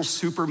spiritual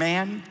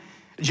superman.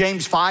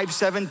 James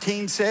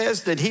 5:17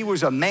 says that he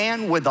was a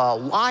man with a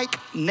like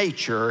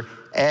nature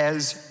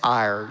as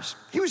ours.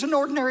 He was an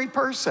ordinary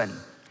person.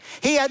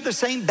 He had the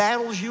same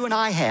battles you and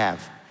I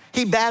have.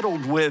 He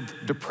battled with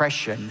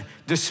depression,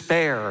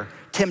 despair,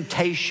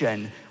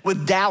 temptation,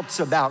 with doubts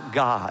about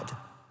God.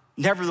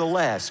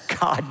 Nevertheless,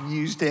 God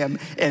used him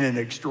in an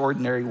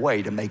extraordinary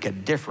way to make a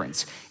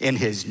difference in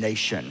his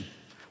nation.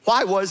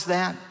 Why was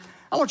that?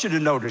 I want you to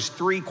notice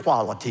three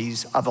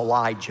qualities of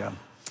Elijah.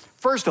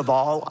 First of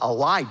all,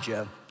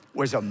 Elijah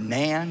was a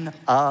man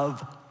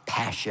of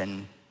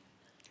passion.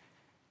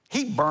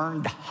 He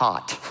burned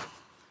hot.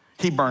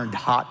 He burned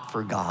hot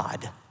for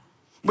God.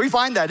 We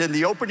find that in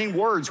the opening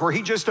words where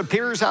he just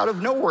appears out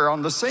of nowhere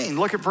on the scene.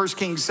 Look at 1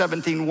 Kings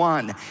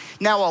 17:1.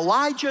 Now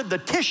Elijah the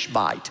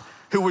Tishbite,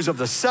 who was of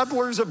the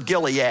settlers of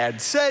Gilead,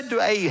 said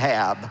to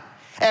Ahab,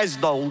 as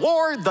the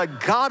Lord, the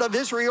God of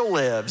Israel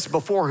lives,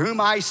 before whom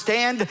I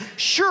stand,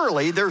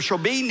 surely there shall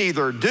be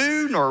neither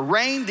dew nor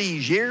rain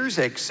these years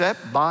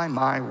except by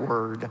my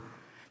word.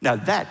 Now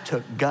that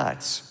took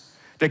guts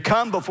to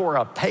come before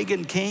a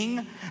pagan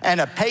king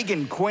and a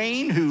pagan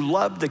queen who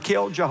loved to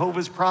kill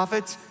Jehovah's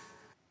prophets.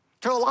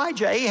 To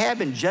Elijah, Ahab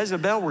and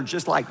Jezebel were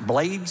just like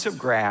blades of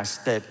grass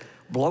that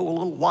blow a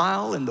little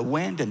while in the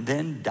wind and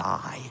then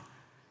die.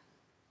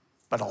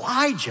 But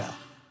Elijah,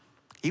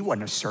 he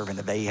wasn't a servant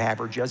of Ahab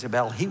or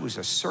Jezebel. He was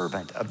a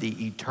servant of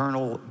the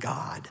eternal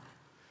God.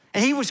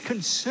 And he was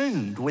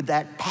consumed with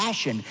that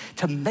passion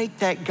to make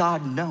that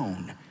God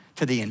known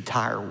to the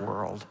entire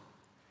world.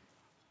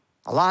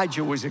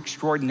 Elijah was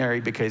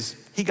extraordinary because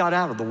he got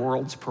out of the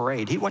world's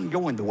parade. He wasn't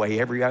going the way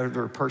every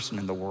other person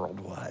in the world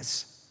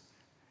was.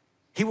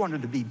 He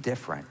wanted to be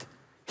different.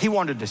 He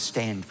wanted to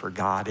stand for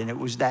God, and it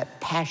was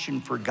that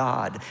passion for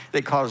God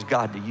that caused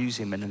God to use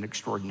him in an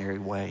extraordinary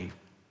way.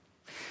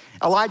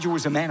 Elijah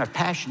was a man of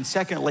passion.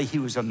 Secondly, he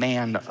was a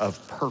man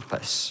of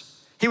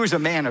purpose. He was a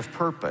man of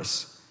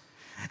purpose.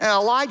 And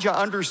Elijah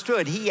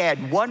understood he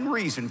had one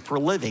reason for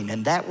living,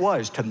 and that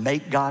was to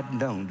make God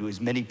known to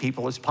as many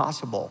people as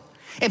possible.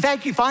 In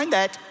fact, you find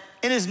that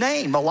in his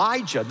name,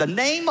 Elijah. The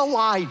name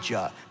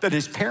Elijah that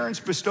his parents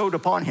bestowed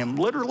upon him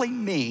literally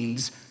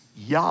means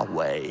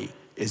Yahweh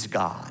is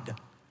God.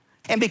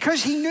 And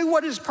because he knew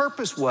what his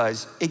purpose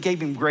was, it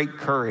gave him great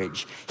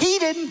courage. He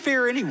didn't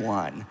fear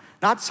anyone,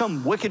 not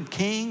some wicked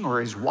king or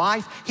his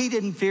wife. He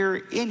didn't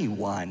fear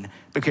anyone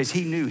because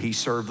he knew he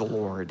served the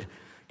Lord.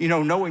 You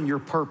know, knowing your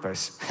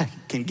purpose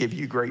can give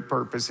you great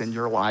purpose in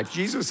your life.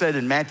 Jesus said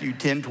in Matthew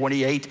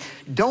 10:28,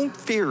 don't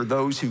fear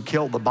those who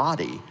kill the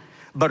body,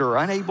 but are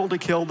unable to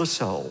kill the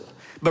soul,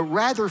 but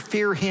rather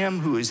fear him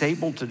who is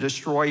able to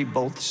destroy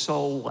both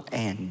soul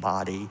and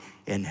body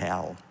in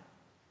hell.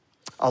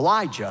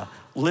 Elijah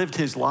lived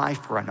his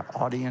life for an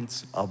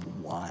audience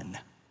of one.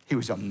 He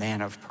was a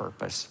man of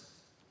purpose.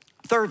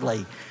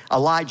 Thirdly,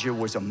 Elijah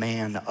was a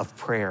man of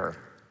prayer.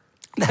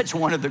 That's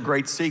one of the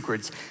great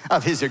secrets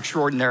of his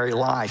extraordinary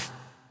life.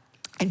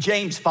 In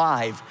James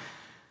 5,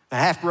 the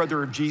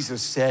half-brother of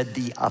Jesus said,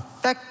 the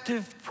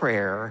effective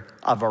prayer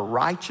of a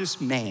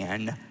righteous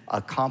man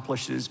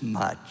accomplishes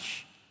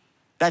much.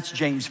 That's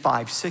James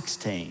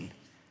 5:16.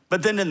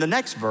 But then in the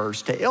next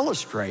verse, to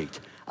illustrate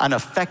an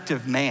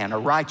effective man, a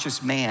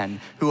righteous man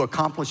who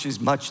accomplishes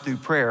much through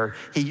prayer,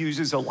 he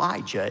uses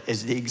Elijah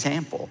as the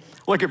example.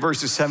 Look at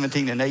verses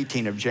 17 and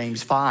 18 of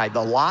James 5.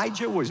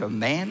 Elijah was a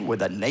man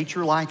with a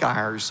nature like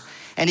ours,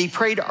 and he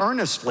prayed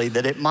earnestly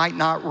that it might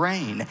not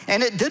rain.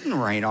 And it didn't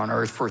rain on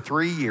earth for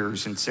 3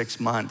 years and 6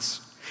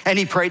 months. And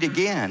he prayed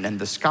again, and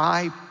the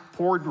sky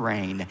poured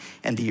rain,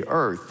 and the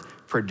earth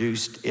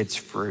produced its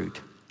fruit.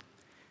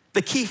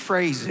 The key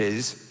phrase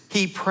is,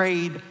 he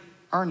prayed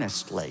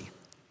earnestly.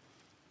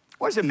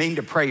 What does it mean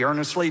to pray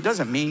earnestly? It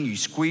doesn't mean you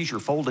squeeze your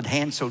folded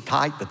hands so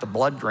tight that the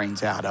blood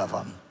drains out of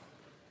them.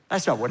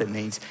 That's not what it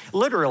means.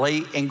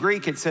 Literally, in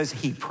Greek, it says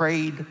he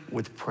prayed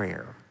with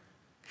prayer.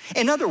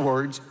 In other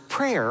words,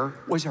 prayer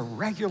was a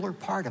regular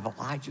part of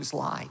Elijah's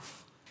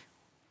life.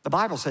 The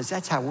Bible says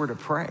that's how we're to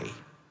pray.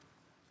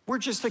 We're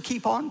just to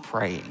keep on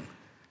praying.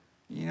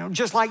 You know,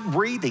 just like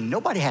breathing.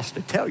 Nobody has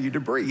to tell you to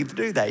breathe,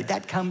 do they?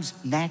 That comes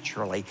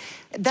naturally.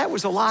 That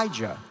was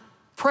Elijah.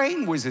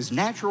 Praying was as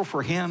natural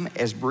for him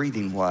as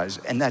breathing was,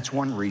 and that's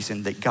one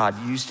reason that God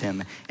used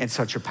him in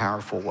such a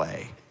powerful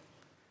way.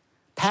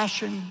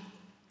 Passion,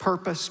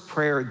 purpose,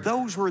 prayer,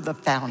 those were the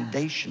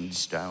foundation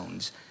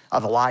stones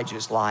of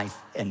Elijah's life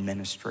and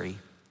ministry.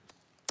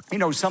 You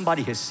know,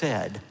 somebody has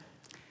said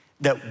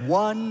that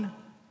one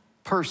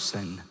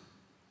person,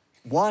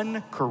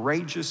 one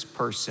courageous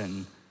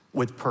person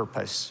with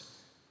purpose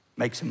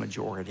makes a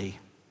majority.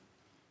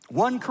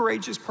 One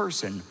courageous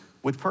person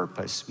with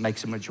purpose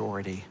makes a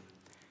majority.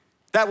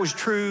 That was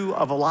true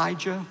of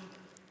Elijah.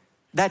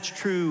 That's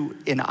true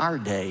in our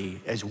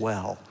day as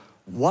well.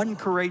 one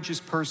courageous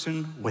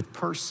person with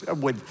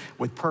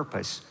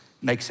purpose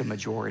makes a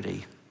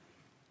majority.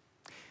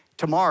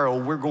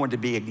 Tomorrow, we're going to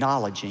be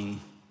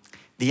acknowledging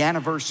the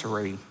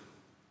anniversary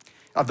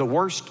of the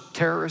worst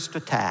terrorist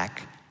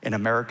attack in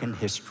American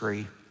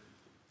history,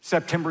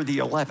 September the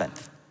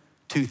 11th,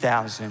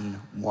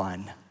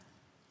 2001.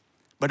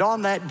 But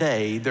on that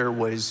day, there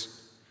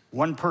was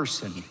one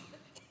person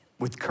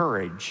with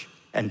courage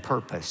and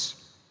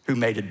purpose who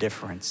made a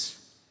difference.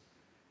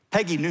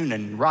 Peggy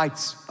Noonan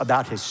writes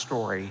about his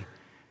story.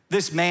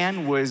 This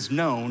man was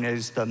known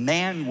as the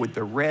man with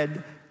the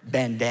red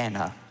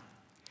bandana.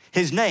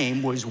 His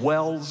name was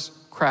Wells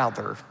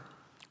Crowther.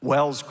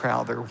 Wells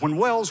Crowther. When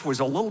Wells was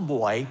a little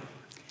boy,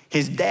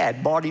 his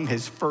dad bought him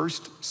his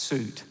first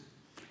suit.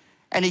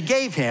 And he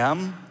gave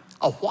him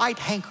a white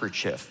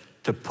handkerchief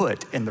to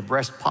put in the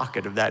breast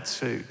pocket of that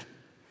suit.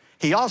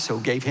 He also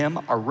gave him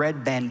a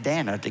red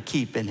bandana to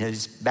keep in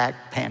his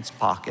back pants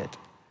pocket.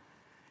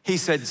 He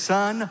said,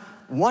 son,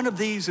 one of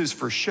these is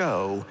for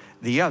show,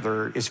 the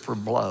other is for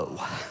blow.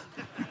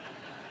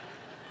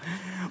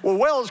 Well,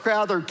 Wells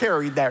Crowther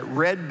carried that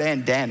red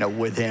bandana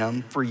with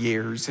him for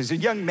years. As a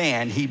young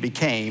man, he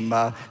became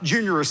a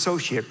junior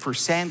associate for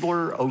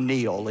Sandler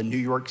O'Neill in New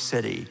York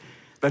City,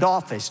 but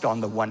officed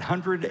on the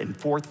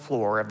 104th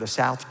floor of the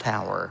South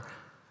Tower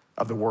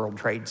of the World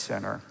Trade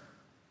Center.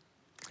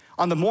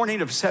 On the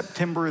morning of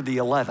September the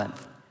 11th,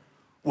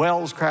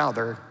 Wells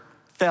Crowther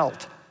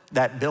felt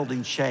that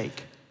building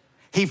shake.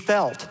 He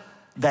felt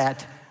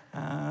that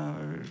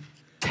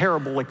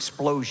terrible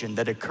explosion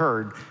that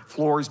occurred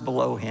floors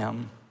below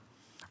him.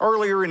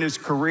 Earlier in his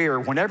career,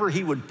 whenever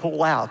he would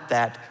pull out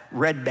that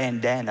red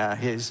bandana,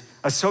 his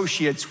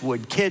associates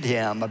would kid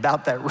him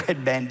about that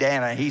red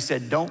bandana. He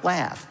said, don't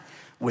laugh.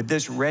 With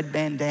this red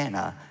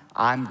bandana,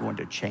 I'm going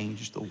to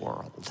change the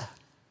world.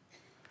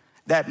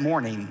 That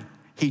morning,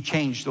 he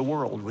changed the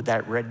world with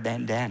that red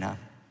bandana.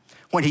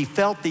 When he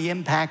felt the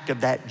impact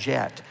of that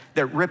jet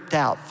that ripped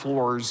out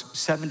floors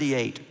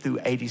 78 through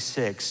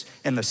 86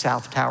 in the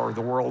South Tower of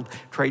the World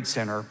Trade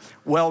Center,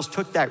 Wells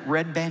took that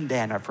red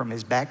bandana from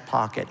his back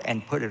pocket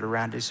and put it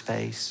around his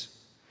face.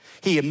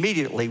 He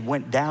immediately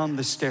went down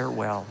the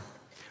stairwell,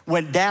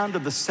 went down to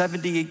the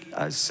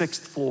 76th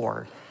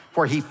floor,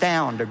 where he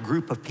found a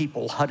group of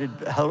people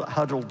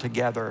huddled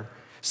together,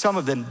 some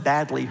of them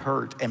badly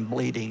hurt and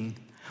bleeding.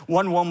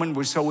 One woman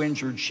was so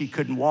injured she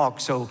couldn't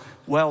walk, so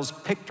Wells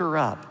picked her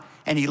up,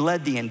 and he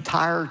led the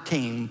entire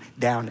team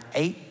down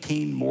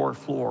 18 more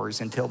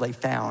floors until they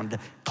found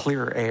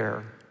clear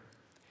air.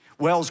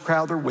 Wells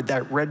Crowther, with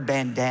that red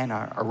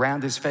bandana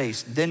around his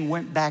face, then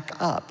went back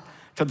up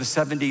to the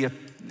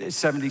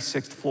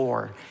 76th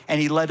floor, and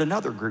he led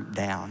another group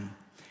down,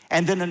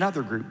 and then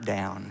another group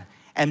down,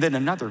 and then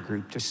another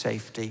group to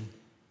safety.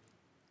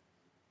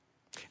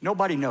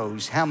 Nobody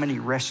knows how many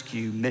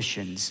rescue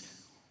missions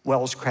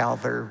Wells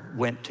Crowther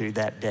went to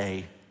that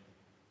day.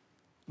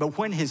 But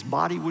when his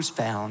body was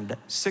found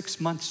 6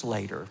 months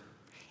later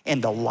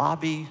in the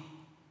lobby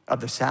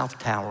of the South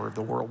Tower of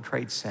the World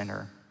Trade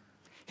Center,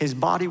 his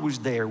body was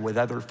there with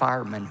other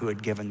firemen who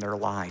had given their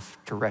life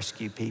to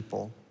rescue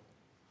people.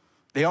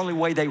 The only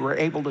way they were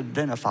able to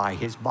identify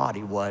his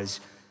body was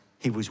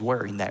he was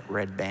wearing that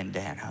red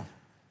bandana.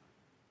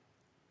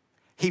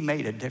 He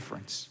made a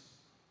difference.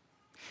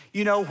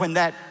 You know, when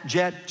that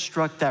jet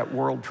struck that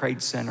World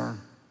Trade Center,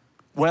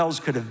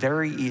 Wells could have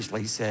very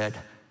easily said,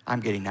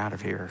 I'm getting out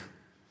of here.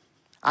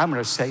 I'm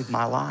going to save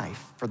my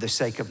life for the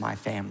sake of my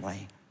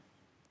family.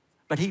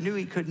 But he knew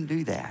he couldn't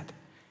do that.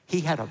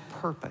 He had a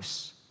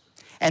purpose.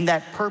 And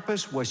that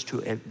purpose was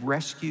to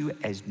rescue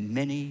as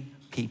many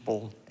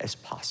people as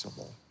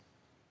possible.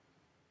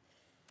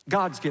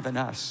 God's given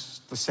us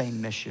the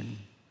same mission.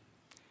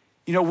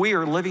 You know, we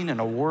are living in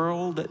a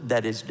world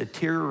that is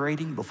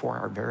deteriorating before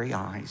our very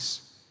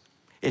eyes.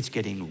 It's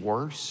getting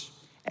worse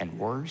and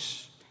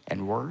worse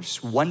and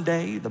worse. One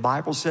day, the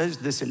Bible says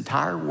this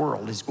entire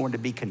world is going to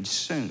be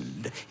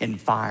consumed in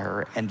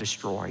fire and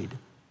destroyed.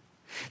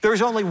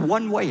 There's only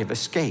one way of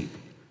escape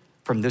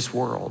from this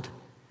world,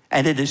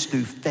 and it is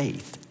through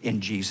faith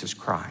in Jesus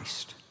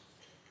Christ.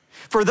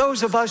 For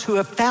those of us who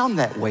have found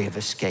that way of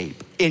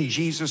escape in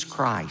Jesus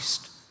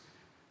Christ,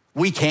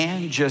 we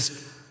can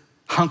just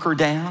hunker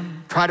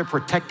down, try to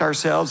protect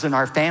ourselves and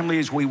our family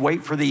as we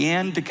wait for the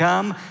end to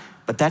come,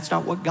 but that's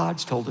not what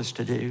God's told us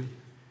to do.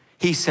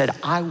 He said,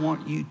 I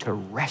want you to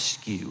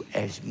rescue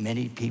as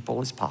many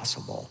people as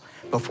possible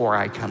before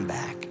I come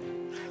back.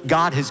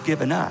 God has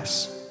given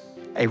us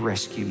a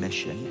rescue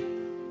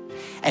mission.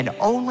 And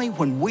only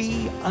when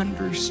we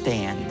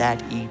understand that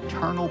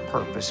eternal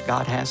purpose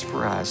God has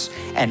for us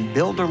and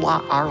build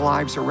our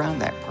lives around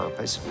that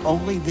purpose,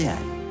 only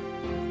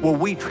then will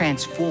we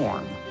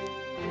transform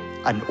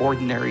an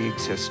ordinary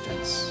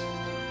existence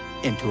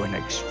into an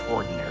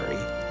extraordinary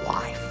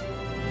life.